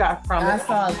what you got from it. I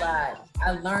saw a lot.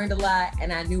 I learned a lot,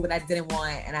 and I knew what I didn't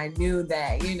want, and I knew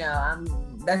that, you know,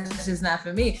 that's just not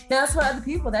for me. Now, it's for other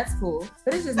people, that's cool,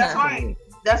 but it's just not for me.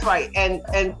 That's right.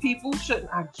 And people shouldn't.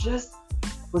 I just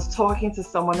was talking to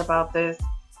someone about this,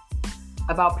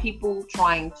 about people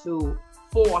trying to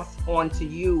force onto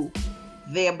you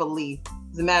their belief.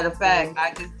 As a matter of fact,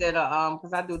 I just did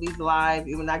because I do these live,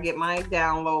 when I get my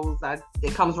downloads,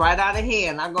 it comes right out of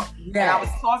here, and I go. And I was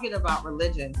talking about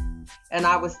religion, and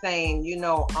I was saying, you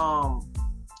know,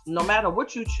 no matter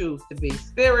what you choose to be,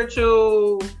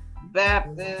 spiritual,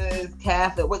 Baptist,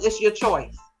 Catholic, it's your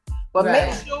choice. But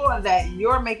make sure that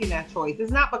you're making that choice.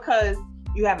 It's not because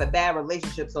you have a bad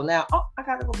relationship, so now, I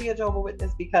gotta go be a Jehovah's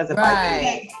Witness because if I do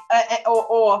that,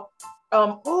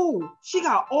 she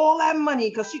got all that money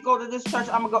because she go to this church.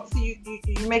 I'm gonna go see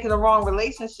you making the wrong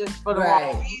relationships for the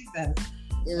wrong reasons.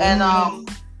 And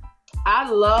I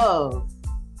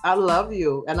love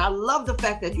you, and I love the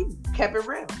fact that you kept it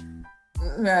real.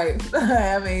 Right,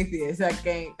 I'm atheist. I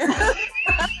can't.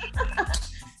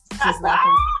 Just not.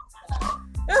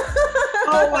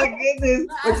 Oh my goodness!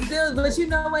 But you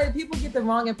know what? People get the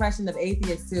wrong impression of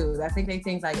atheists too. I think they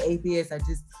think like atheists are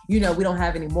just, we don't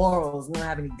have any morals, we don't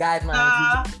have any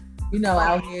guidelines. We just,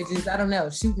 out here just, I don't know,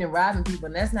 shooting and robbing people,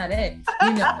 and that's not it.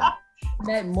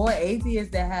 That more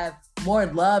atheists that have more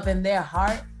love in their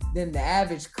heart than the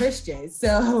average Christian.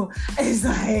 So it's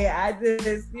like, I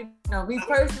just, me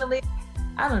personally,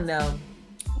 I don't know.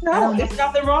 No, there's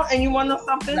nothing wrong. And you want to know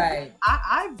something? Right.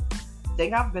 I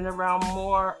think I've been around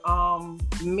more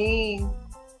mean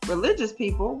religious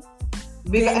people.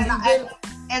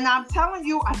 And I'm telling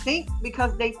you, I think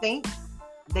because they think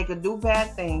they could do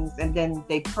bad things and then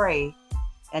they pray.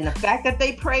 And the fact that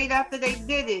they prayed after they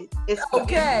did it, it's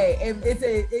okay.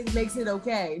 It makes it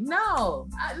okay. No.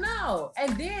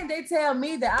 And then they tell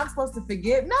me that I'm supposed to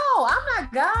forgive. No, I'm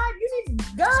not God.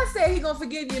 God said He gonna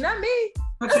forgive you, not me.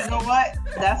 But you know what?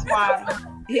 That's why.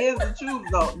 Here's the truth,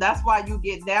 though. That's why you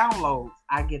get downloads.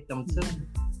 I get them too.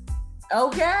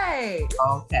 Okay.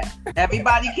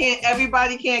 Everybody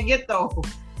can't get those.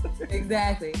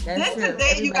 Exactly. That's true.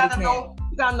 Today you gotta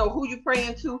know who you're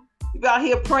praying to. You out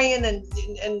here praying and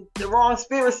the wrong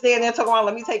spirit standing there talking about,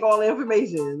 let me take all the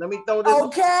information. Let me throw this.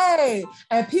 Okay.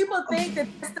 And people think that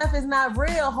stuff is not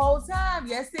real whole time.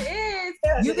 Yes, it is.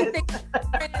 Yes, you can think you're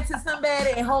praying to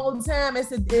somebody and whole time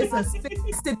it's a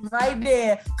spirit sitting right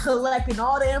there collecting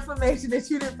all the information that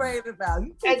you didn't pray about.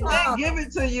 And then give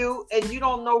it to you and you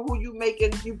don't know who you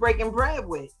breaking bread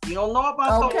with. You don't know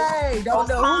about those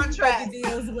contracts. Who you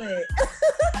deals with.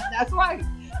 That's right.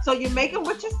 So you make it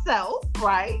with yourself,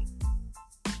 right?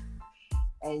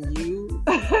 And you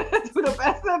do the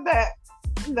best of that.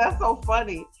 That's so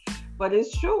funny, but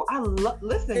it's true.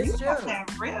 Listen. It's true. Got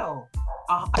that real.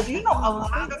 A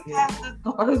lot of pastors'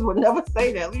 daughters would never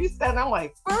say that. You said, I'm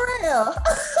like, for real.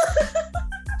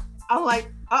 I'm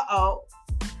like,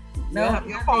 no, I'm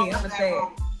gonna say it.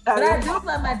 But I do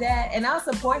love my dad, and I'll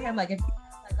support him. Like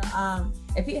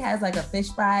if he has like a fish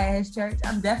fry at his church,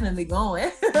 I'm definitely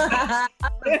going. I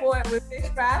support with fish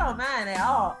fry. I don't mind at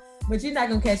all. But you're not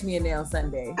gonna catch me in there on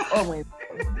Sunday or Wednesday.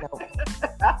 No.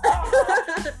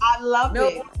 I love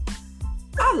it.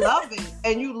 I love it.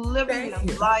 And you living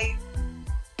your life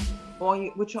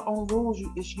with your own rules.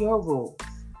 It's your rules,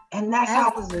 and that's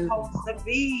how it's supposed to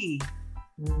be.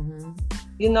 Mm-hmm.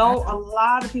 A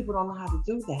lot of people don't know how to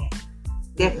do that.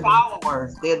 They're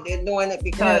followers. They're doing it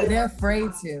because they're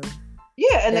afraid to.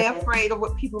 Yeah, and they're afraid of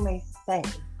what people may say.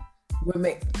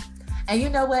 And you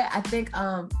know what? I think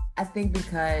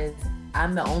because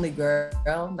I'm the only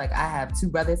girl, like I have two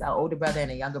brothers, an older brother and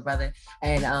a younger brother,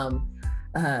 and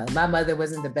my mother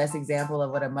wasn't the best example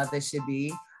of what a mother should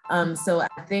be. So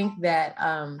I think that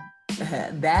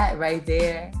that right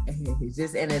there,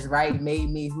 just in its right, made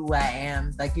me who I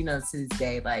am. Like, to this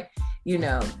day, like,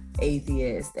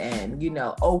 atheist and,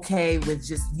 okay with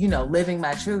just, living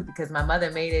my truth, because my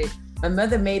mother made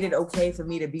it okay for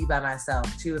me to be by myself.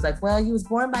 She was like, well, you was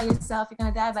born by yourself. You're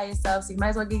going to die by yourself. So you might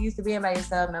as well get used to being by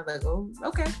yourself. And I was like, oh,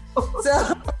 okay.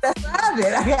 So that's what I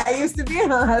did. I got used to being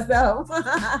by myself.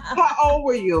 How old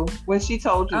were you when she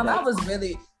told you that? I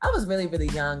was really, really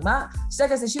young. Like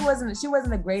I said, she wasn't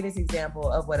the greatest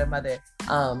example of what a mother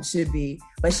should be,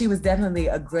 but she was definitely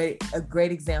a great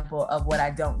example of what I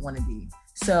don't want to be.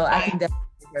 So I can definitely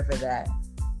thank her for that.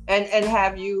 And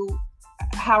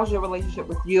how's your relationship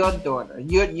with your daughter?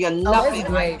 You're nothing. It's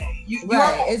great.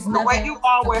 It's the way you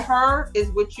are with her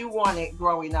is what you wanted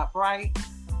growing up, right?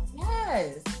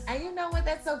 Yes. And you know what?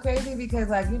 That's so crazy because,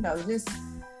 just,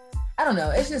 I don't know.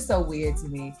 It's just so weird to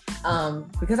me.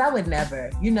 Because I would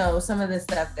never, some of the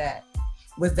stuff that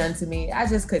was done to me, I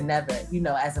just could never,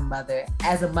 as a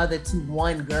mother to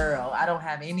one girl. I don't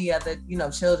have any other,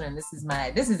 children. This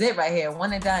is it right here,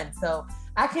 one and done. So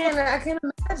I can't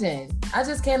imagine. I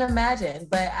just can't imagine.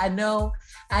 But I know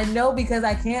because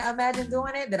I can't imagine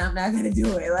doing it, that I'm not gonna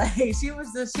do it. Like she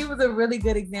was a really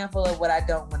good example of what I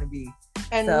don't want to be.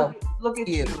 And so, look at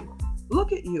you.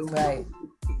 Look at you. Right.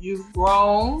 You've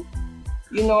grown.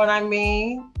 You know what I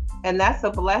mean? And that's a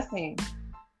blessing.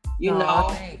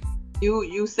 Thanks.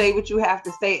 You say what you have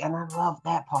to say, and I love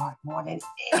that part more than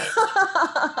anything.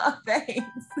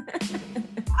 Thanks.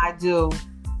 I do.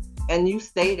 And you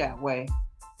stay that way.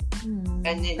 And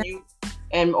then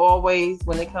and always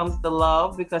when it comes to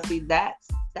love, because see, that's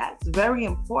very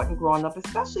important growing up,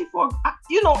 especially for,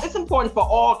 it's important for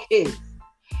all kids.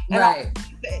 And right.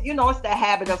 It's the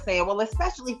habit of saying, well,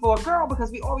 especially for a girl, because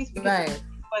we always forget. Right.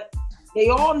 But they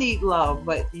all need love,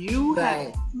 but you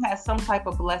have some type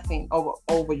of blessing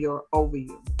over you. Oh,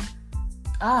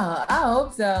 I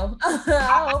hope so.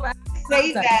 I hope I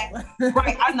say that.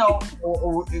 Right, I know. But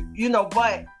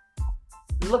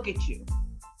look at you.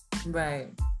 Right.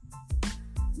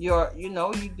 You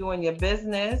doing your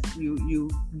business. You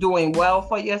doing well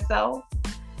for yourself.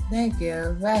 Thank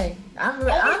you. Right. I'm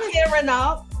tearing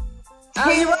up. Oh,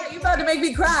 you about to make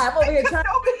me cry. I'm over here trying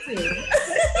to.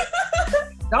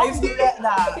 Don't do that.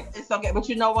 Nah, it's okay. But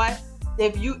you know what?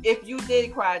 If you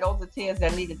did cry, those are tears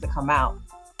that needed to come out.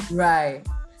 Right.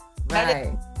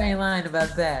 Right. I ain't lying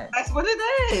about that. That's what it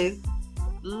is.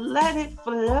 Let it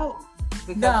flow.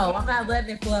 No, I'm not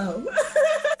letting it flow.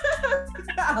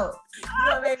 No. You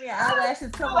gonna make your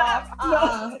eyelashes come off?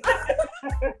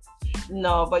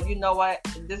 No, but you know what?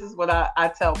 This is what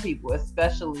I tell people,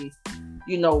 especially,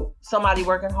 somebody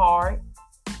working hard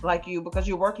like you, because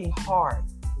you're working hard.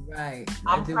 Right.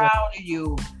 I'm proud of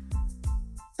you.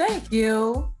 Thank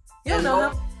you. You don't know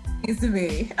how it means to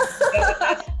me.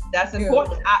 That's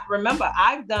important. Remember,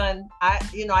 I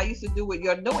used to do what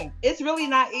you're doing. It's really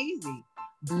not easy,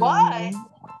 but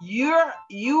you're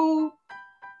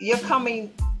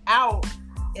coming out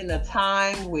in a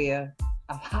time where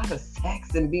a lot of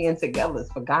sex and being together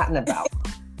is forgotten about.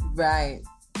 Right.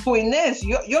 Doing this,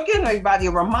 you're giving everybody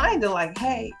a reminder, like,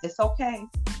 hey, it's okay.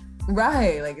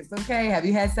 Right, like it's okay. Have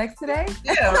you had sex today?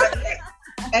 Yeah, right.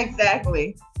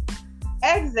 Exactly.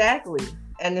 And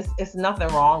it's nothing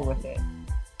wrong with it.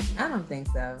 I don't think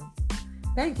so.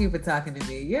 Thank you for talking to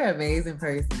me. You're an amazing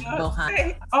person.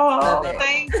 Thank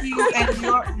you.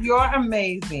 And you're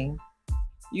amazing.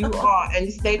 You are. And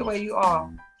you stay the way you are.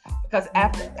 Because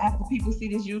after people see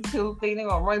this YouTube thing, they're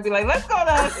gonna run and be like, let's go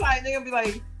to her site. They're gonna be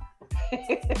like,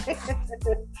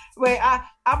 wait, I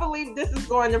believe this is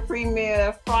going to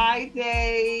premiere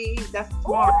Friday. That's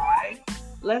tomorrow, right?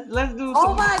 Let's do.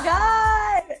 Oh my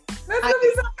God! That's gonna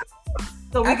be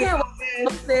so I can't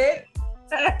wait.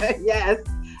 Yes,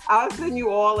 I'll send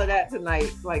you all of that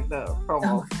tonight, like the promo.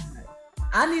 Oh,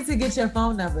 I need to get your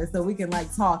phone number so we can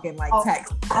talk and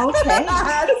text. Okay.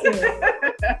 I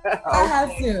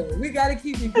have to. We got to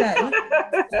keep in touch.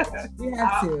 We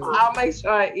have to. I'll make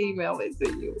sure I email it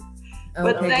to you.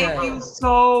 Okay, but thank you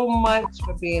so much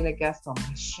for being a guest on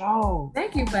my show.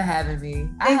 Thank you for having me.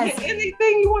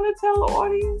 Anything you want to tell the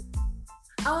audience?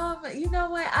 You know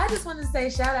what? I just want to say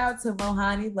shout out to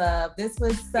Mohani Love. This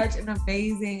was such an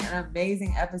amazing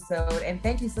episode. And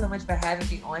thank you so much for having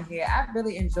me on here. I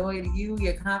really enjoyed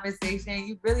your conversation.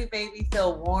 You really made me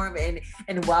feel warm and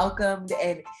welcomed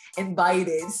and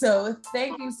invited. So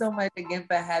thank you so much again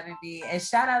for having me. And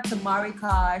shout out to Mari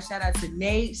Carr. Shout out to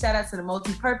Nate. Shout out to the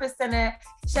Multi-Purpose Center.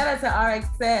 Shout out to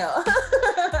RXL.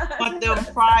 Want them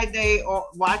Friday or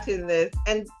watching this,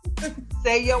 and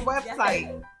say your website.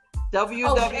 Yes.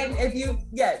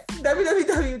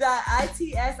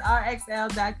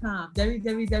 www.itsrxl.com.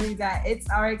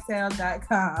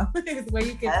 www.itsrxl.com is where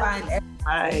you can find everything.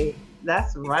 Right.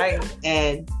 That's right.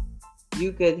 And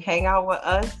you could hang out with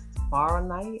us tomorrow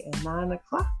night at 9:00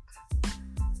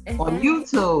 on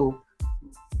YouTube.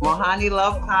 Mohani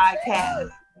Love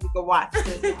Podcast. You can watch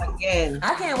this again.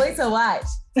 I can't wait to watch.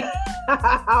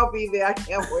 I'll be there. I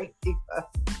can't wait either.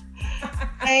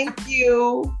 Thank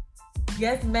you.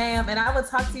 Yes, ma'am. And I will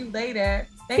talk to you later.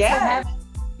 Thanks for having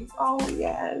me. Oh,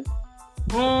 yes.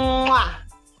 Mwah.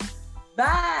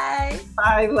 Bye.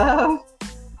 Bye, love.